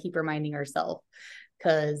got to keep reminding ourselves,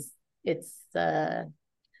 because it's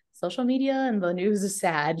social media and the news is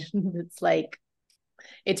sad. It's like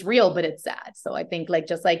it's real, but it's sad. So I think like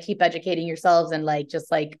just like keep educating yourselves and like just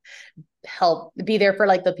like help be there for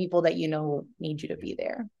like the people that you know need you to be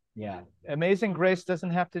there. Yeah. Amazing Grace doesn't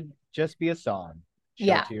have to just be a song. Show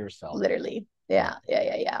Yeah, it to yourself. literally. Yeah.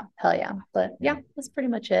 Hell yeah. But yeah, that's pretty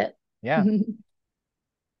much it. Yeah.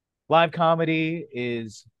 Live comedy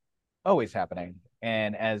is always happening.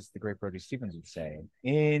 And as the great Brody Stevens would say,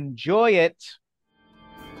 enjoy it.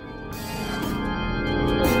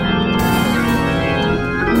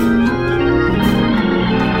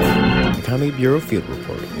 The Comedy Bureau Field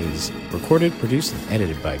Report is recorded, produced, and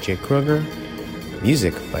edited by Jake Kroger.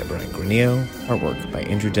 Music by Brian Granillo. Artwork by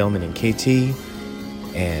Andrew Delman and KT.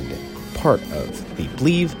 And part of the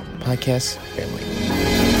Believe podcast family.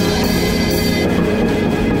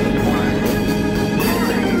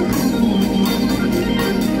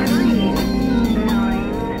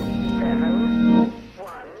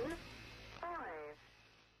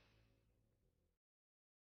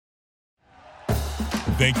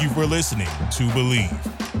 Thank you for listening to Believe.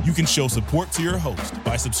 You can show support to your host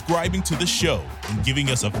by subscribing to the show and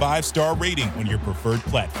giving us a 5-star rating on your preferred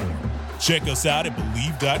platform. Check us out at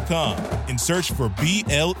Believe.com and search for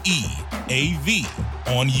BLEAV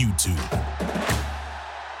on YouTube.